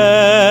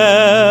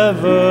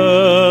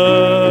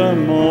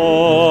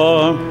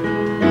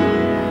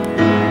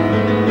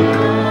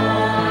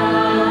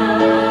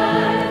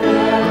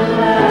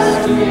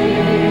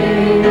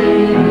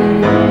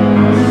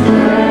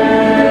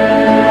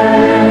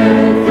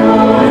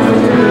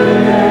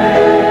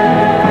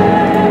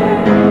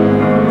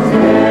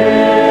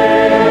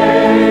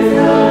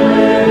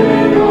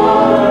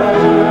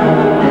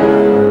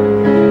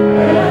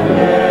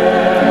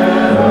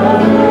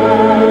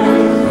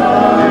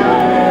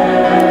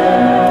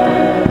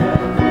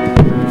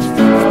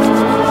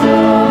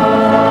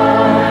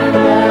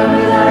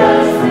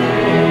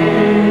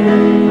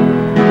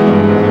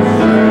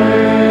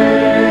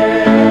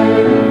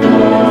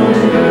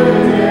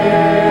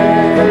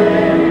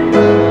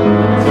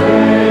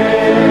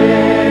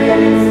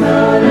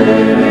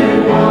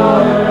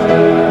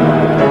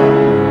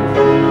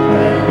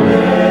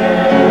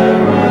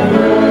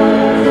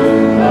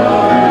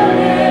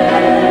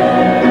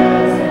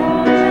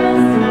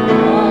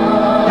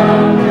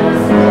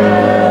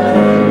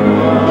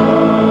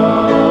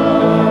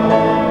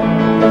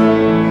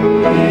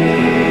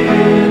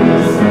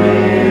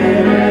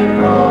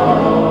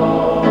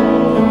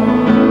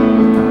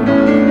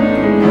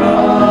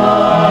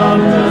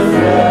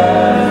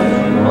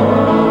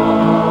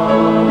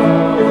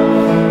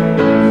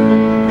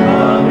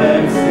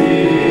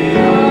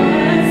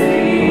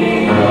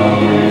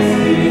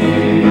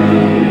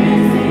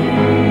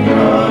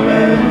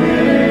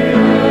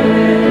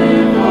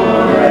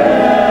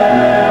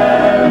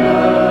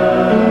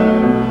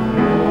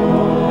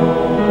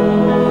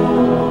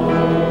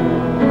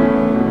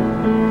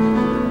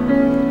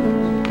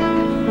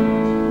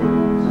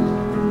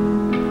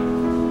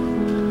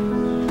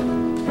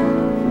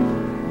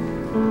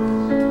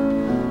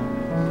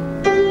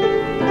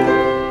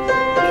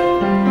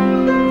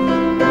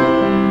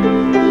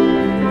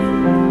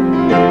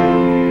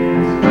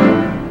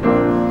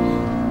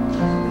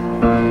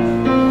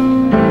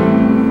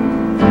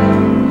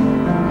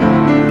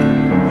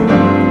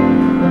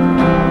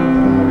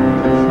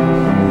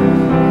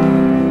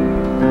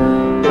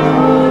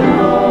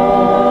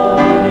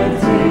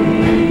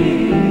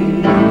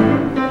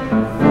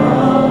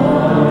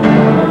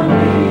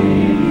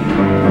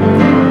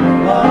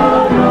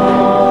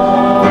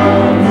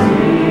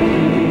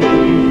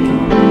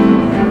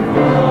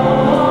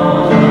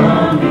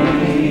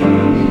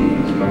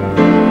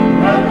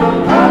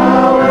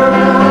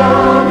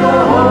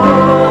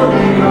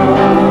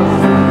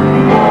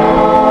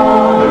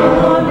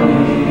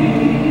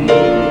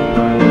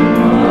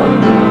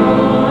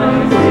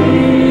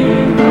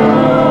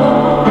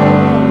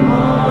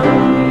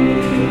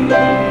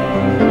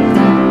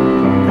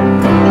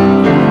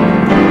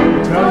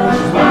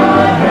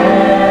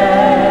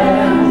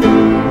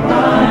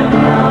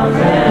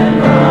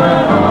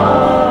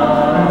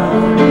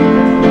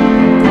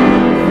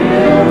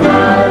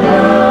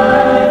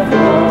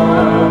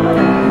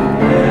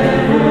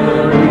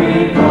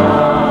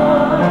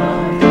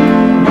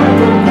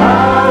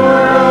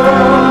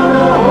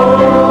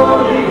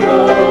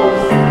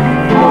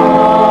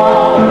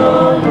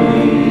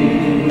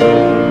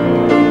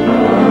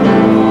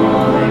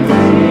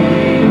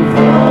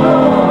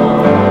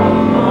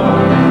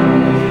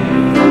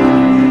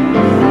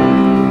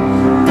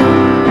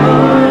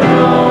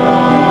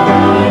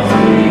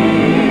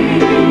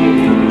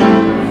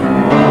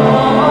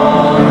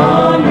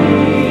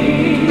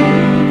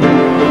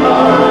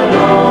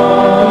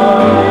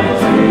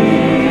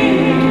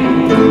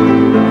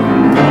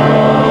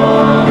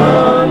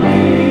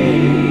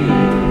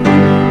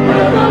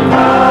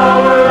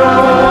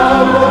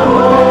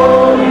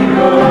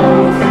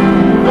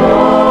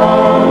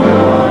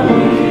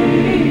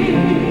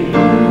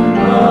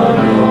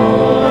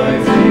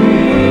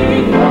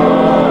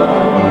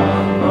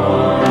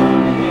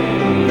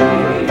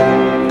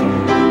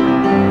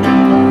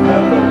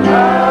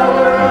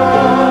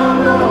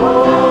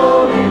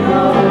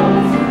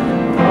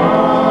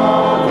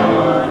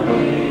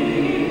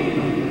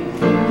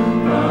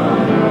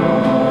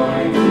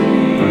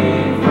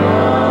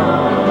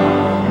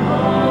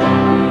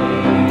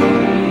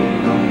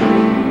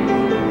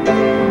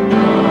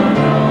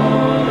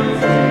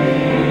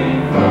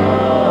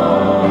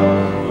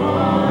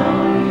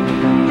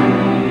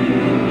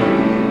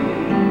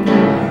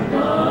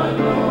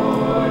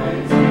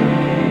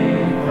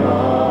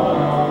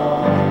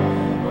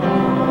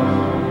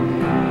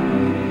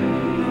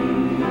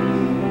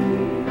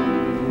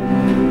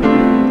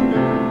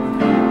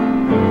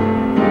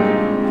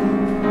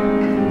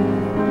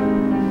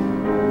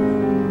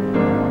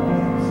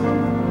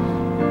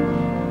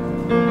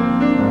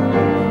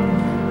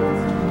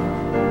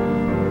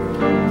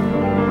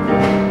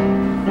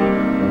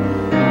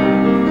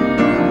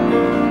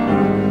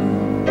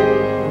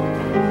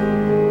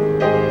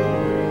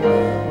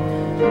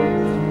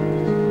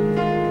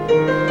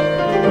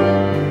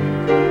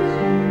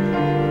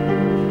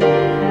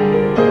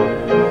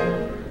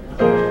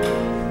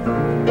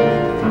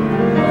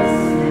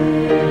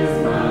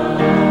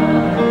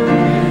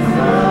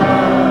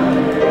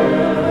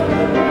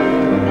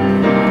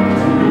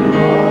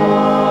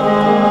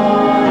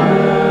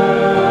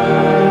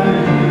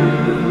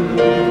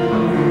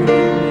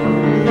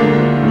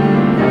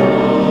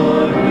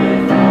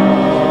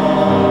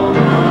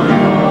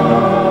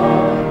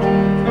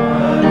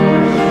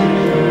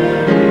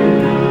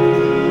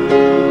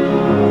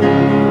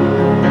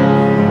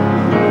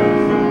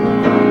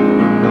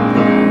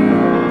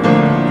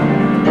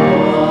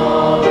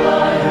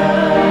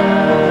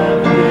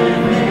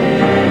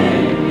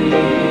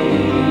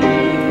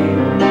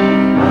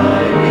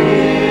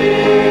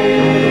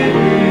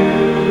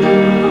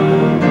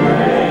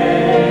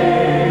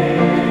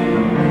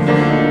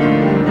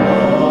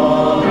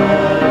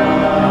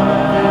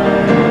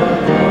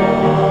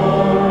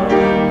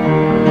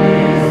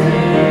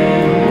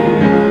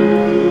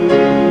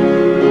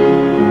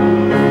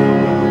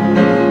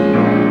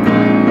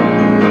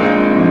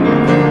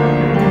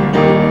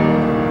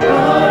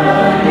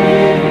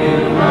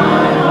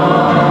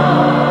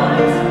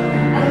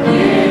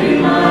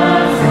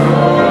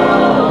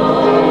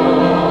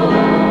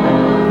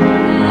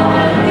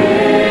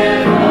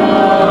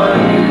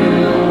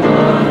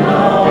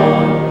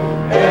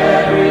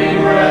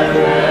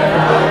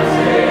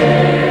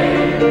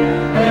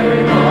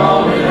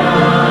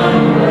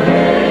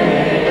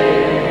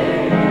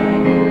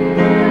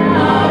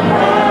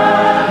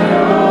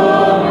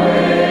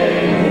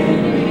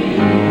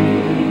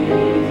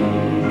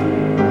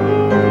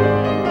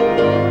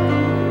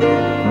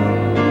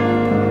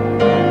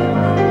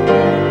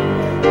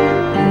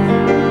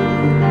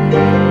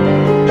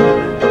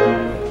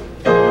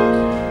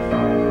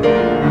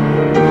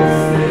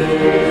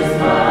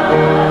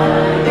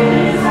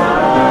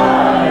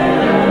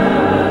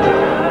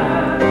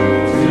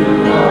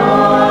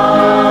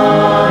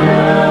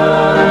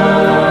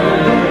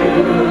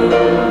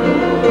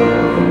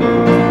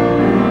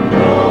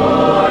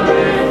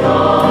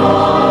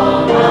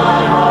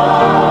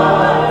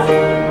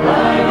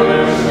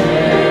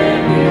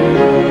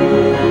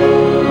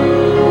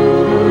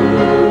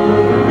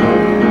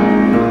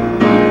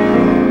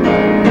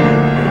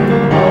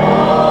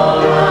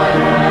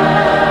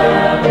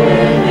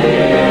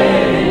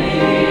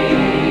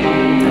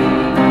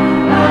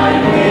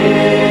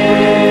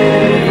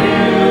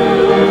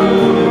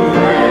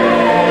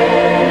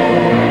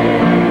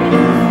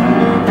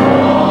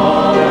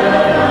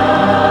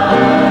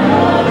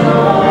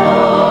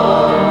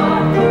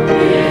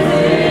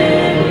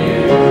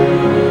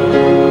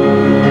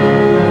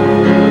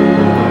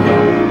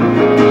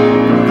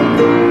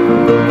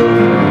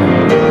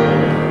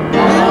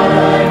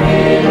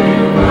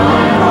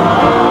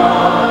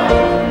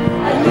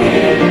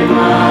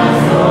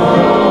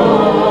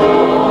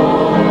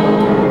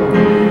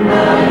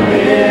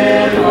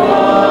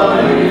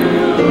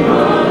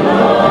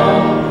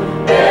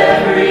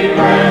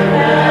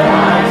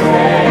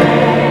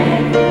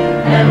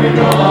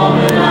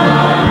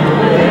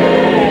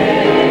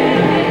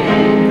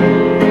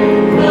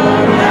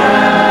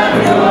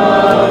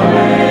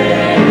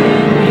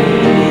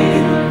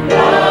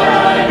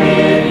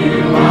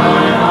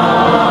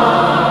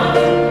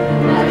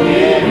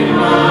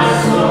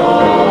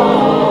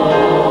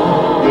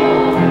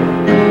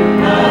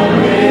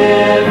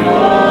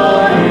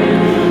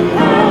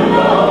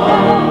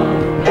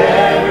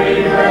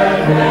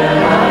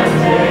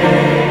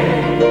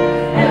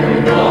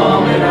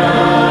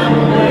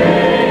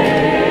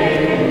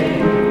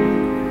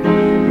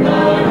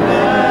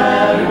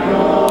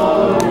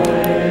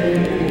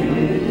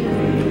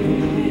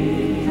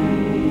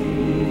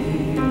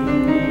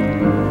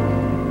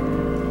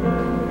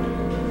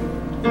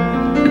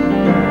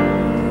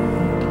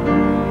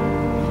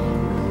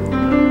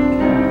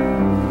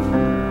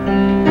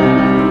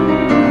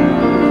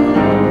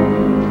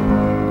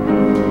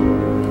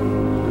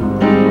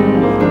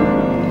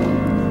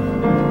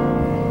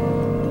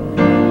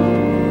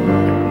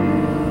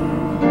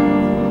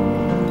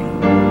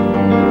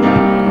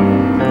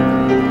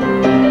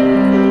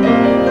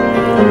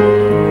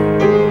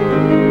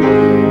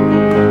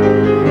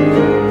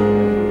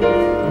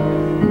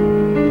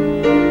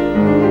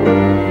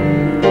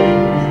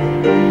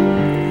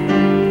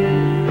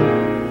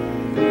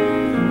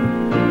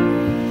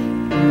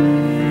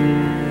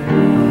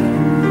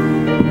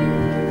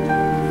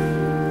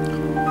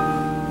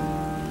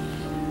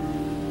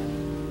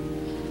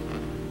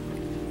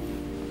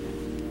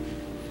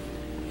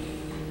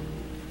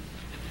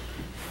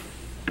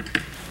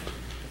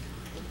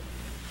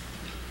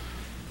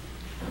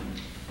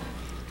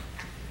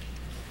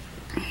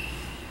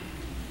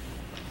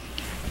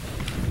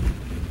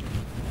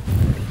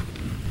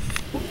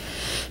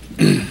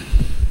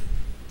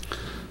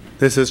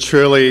 This is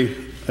truly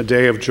a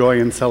day of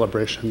joy and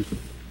celebration.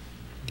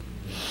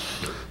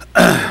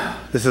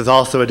 This is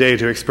also a day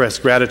to express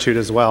gratitude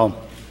as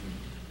well.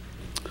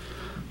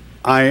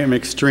 I am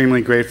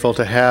extremely grateful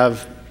to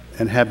have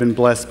and have been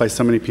blessed by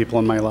so many people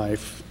in my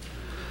life.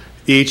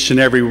 Each and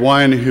every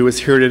one who is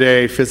here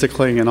today,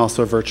 physically and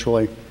also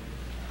virtually.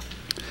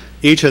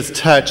 Each has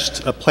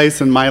touched a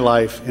place in my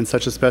life in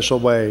such a special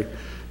way,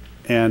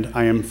 and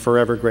I am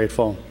forever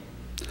grateful.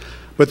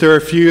 But there are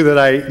a few that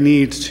I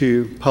need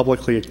to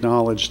publicly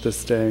acknowledge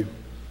this day.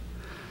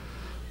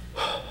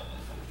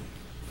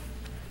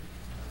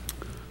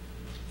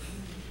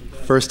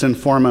 First and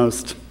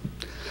foremost,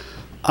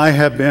 I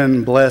have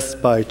been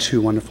blessed by two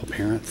wonderful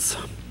parents.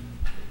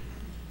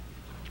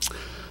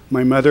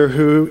 My mother,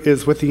 who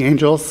is with the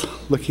angels,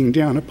 looking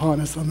down upon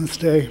us on this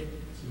day.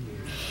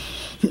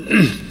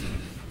 And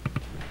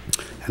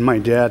my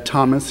dad,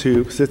 Thomas,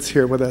 who sits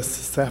here with us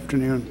this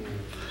afternoon,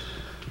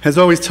 has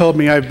always told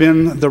me I've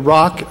been the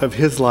rock of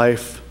his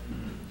life,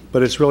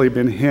 but it's really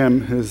been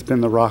him who's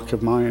been the rock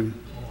of mine.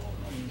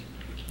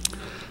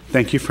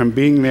 Thank you for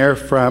being there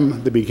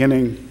from the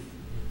beginning.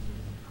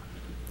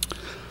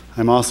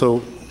 I'm also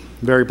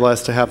very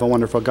blessed to have a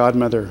wonderful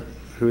godmother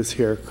who is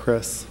here,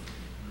 Chris.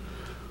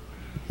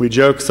 We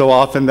joke so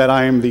often that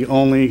I am the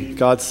only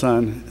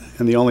godson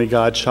and the only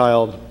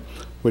godchild,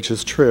 which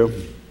is true.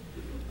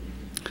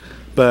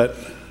 But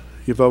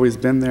you've always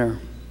been there,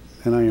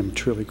 and I am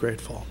truly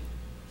grateful.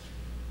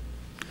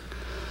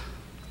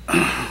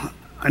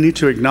 I need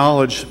to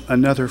acknowledge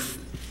another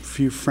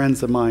few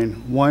friends of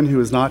mine. One who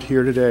is not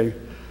here today,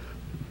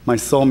 my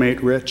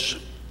soulmate,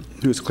 Rich,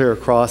 who's clear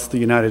across the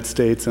United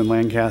States in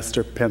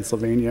Lancaster,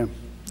 Pennsylvania,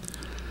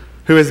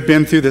 who has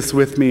been through this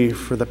with me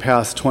for the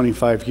past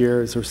 25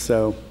 years or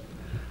so,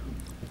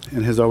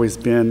 and has always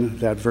been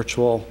that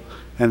virtual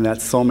and that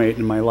soulmate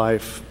in my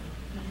life.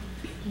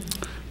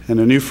 And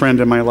a new friend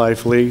in my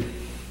life, Lee.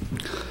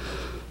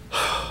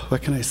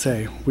 What can I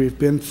say? We've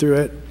been through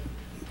it,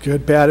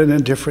 good, bad, and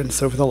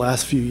indifference over the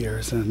last few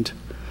years, and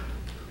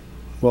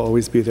we'll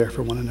always be there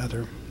for one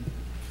another.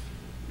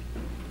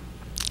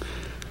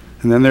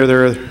 And then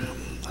there are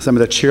some of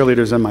the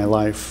cheerleaders in my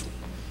life.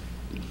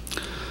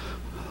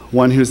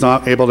 One who's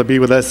not able to be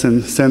with us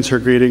and sends her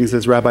greetings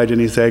is Rabbi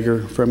Denise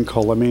Egger from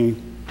Kolami.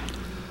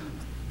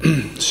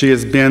 She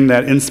has been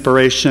that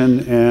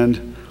inspiration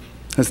and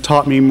has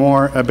taught me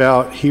more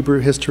about Hebrew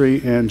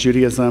history and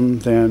Judaism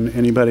than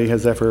anybody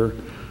has ever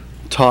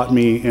taught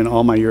me in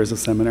all my years of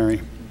seminary.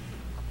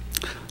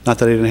 Not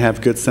that I didn't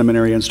have good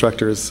seminary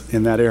instructors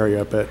in that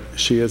area, but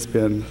she has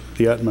been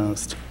the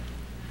utmost.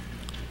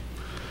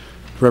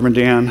 Reverend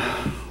Dan,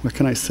 what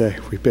can I say?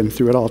 We've been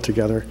through it all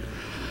together.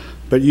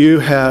 But you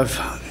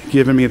have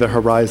given me the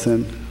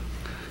horizon.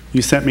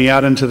 You sent me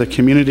out into the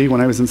community when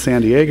I was in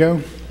San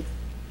Diego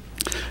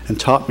and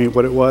taught me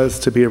what it was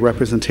to be a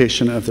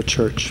representation of the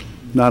church,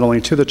 not only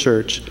to the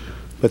church,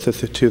 but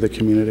to the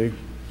community.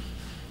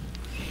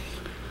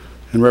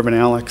 And Reverend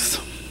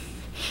Alex,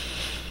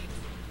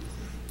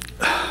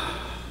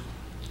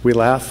 we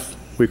laugh,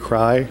 we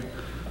cry.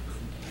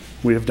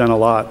 We have done a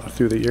lot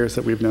through the years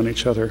that we've known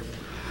each other.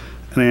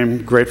 And I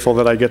am grateful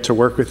that I get to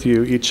work with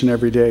you each and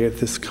every day at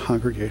this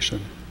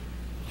congregation.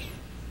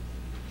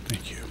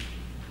 Thank you.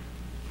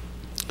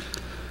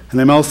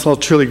 And I'm also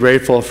truly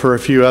grateful for a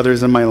few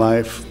others in my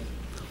life.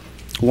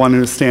 one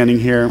who's standing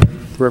here,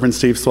 Reverend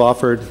Steve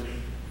Swafford.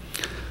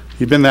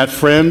 You've been that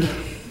friend,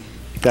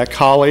 that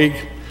colleague,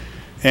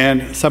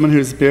 and someone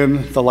who's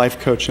been the life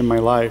coach in my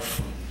life.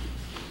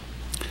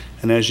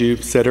 And as you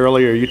said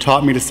earlier, you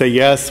taught me to say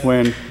yes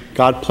when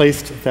God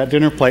placed that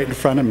dinner plate in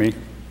front of me,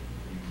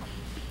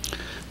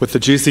 with the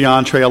juicy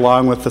entree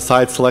along with the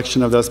side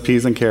selection of those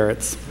peas and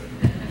carrots.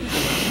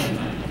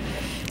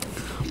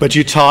 But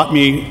you taught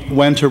me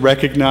when to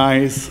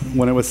recognize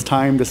when it was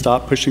time to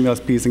stop pushing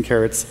those peas and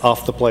carrots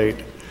off the plate,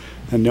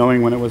 and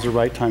knowing when it was the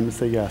right time to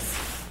say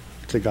yes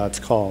to God's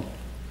call.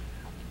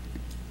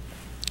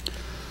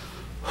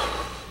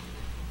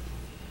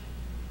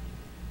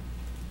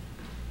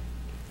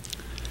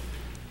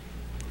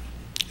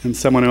 And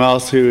someone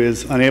else who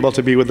is unable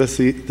to be with us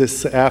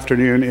this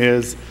afternoon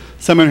is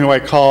someone who I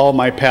call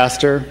my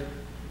pastor,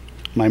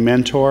 my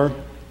mentor,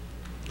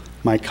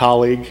 my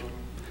colleague,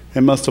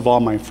 and most of all,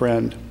 my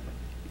friend,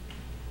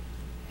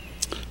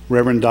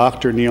 Reverend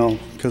Dr. Neil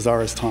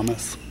Cazares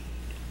Thomas.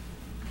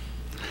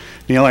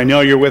 Neil, I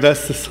know you're with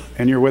us,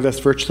 and you're with us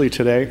virtually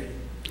today,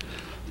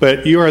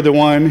 but you are the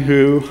one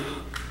who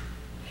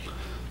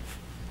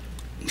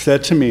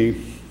said to me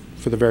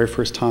for the very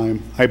first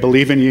time, I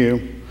believe in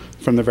you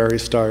from the very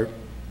start.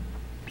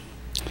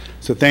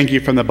 So thank you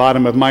from the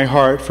bottom of my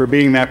heart for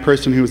being that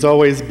person who's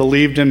always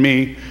believed in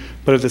me,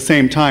 but at the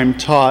same time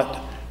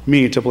taught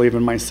me to believe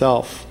in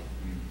myself.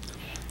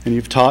 And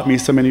you've taught me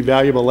so many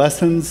valuable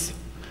lessons,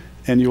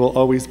 and you will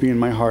always be in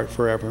my heart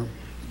forever.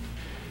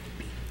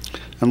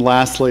 And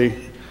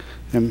lastly,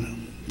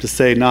 and to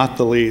say not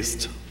the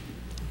least,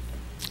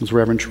 is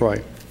Reverend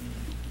Troy.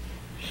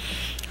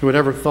 Who would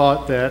ever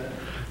thought that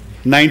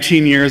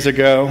 19 years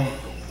ago,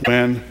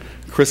 when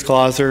Chris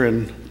Clauser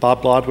and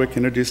Bob Blodwick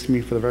introduced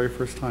me for the very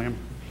first time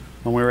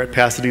when we were at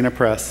Pasadena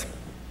Press,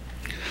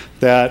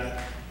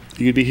 that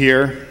you'd be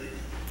here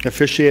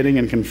officiating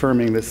and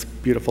confirming this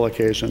beautiful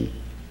occasion.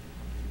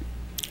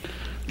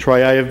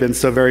 Troy, I have been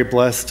so very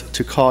blessed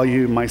to call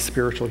you my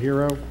spiritual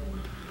hero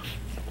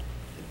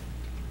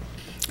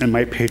and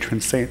my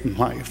patron saint in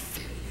life.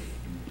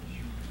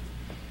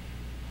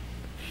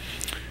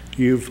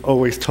 You've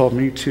always told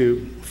me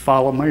to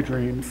follow my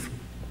dreams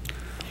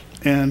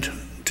and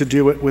to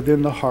do it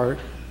within the heart,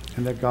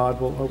 and that God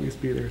will always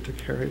be there to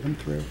carry them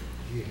through.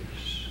 Yes.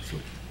 So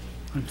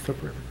I'm so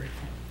forever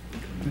grateful.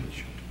 Thank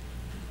you.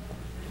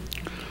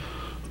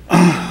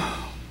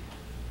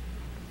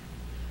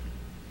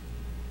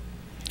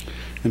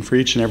 And for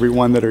each and every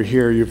one that are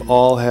here, you've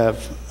all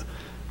have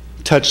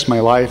touched my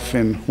life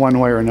in one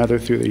way or another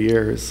through the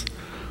years.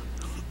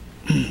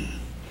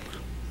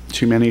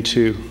 Too many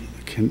to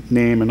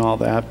name and all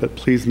that, but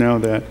please know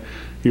that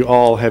you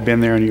all have been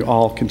there and you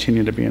all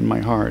continue to be in my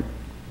heart.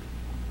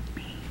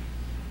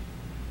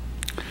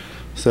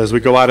 So as we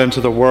go out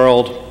into the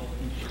world,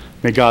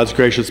 may God's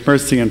gracious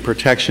mercy and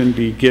protection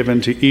be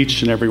given to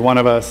each and every one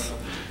of us.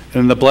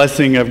 And the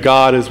blessing of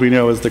God, as we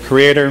know, is the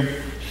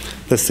Creator,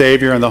 the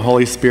Savior, and the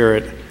Holy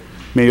Spirit.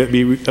 May it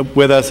be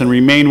with us and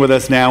remain with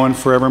us now and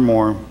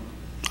forevermore.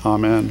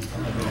 Amen.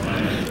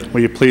 Amen.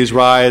 Will you please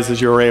rise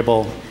as you are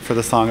able for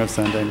the song of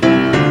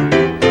sending?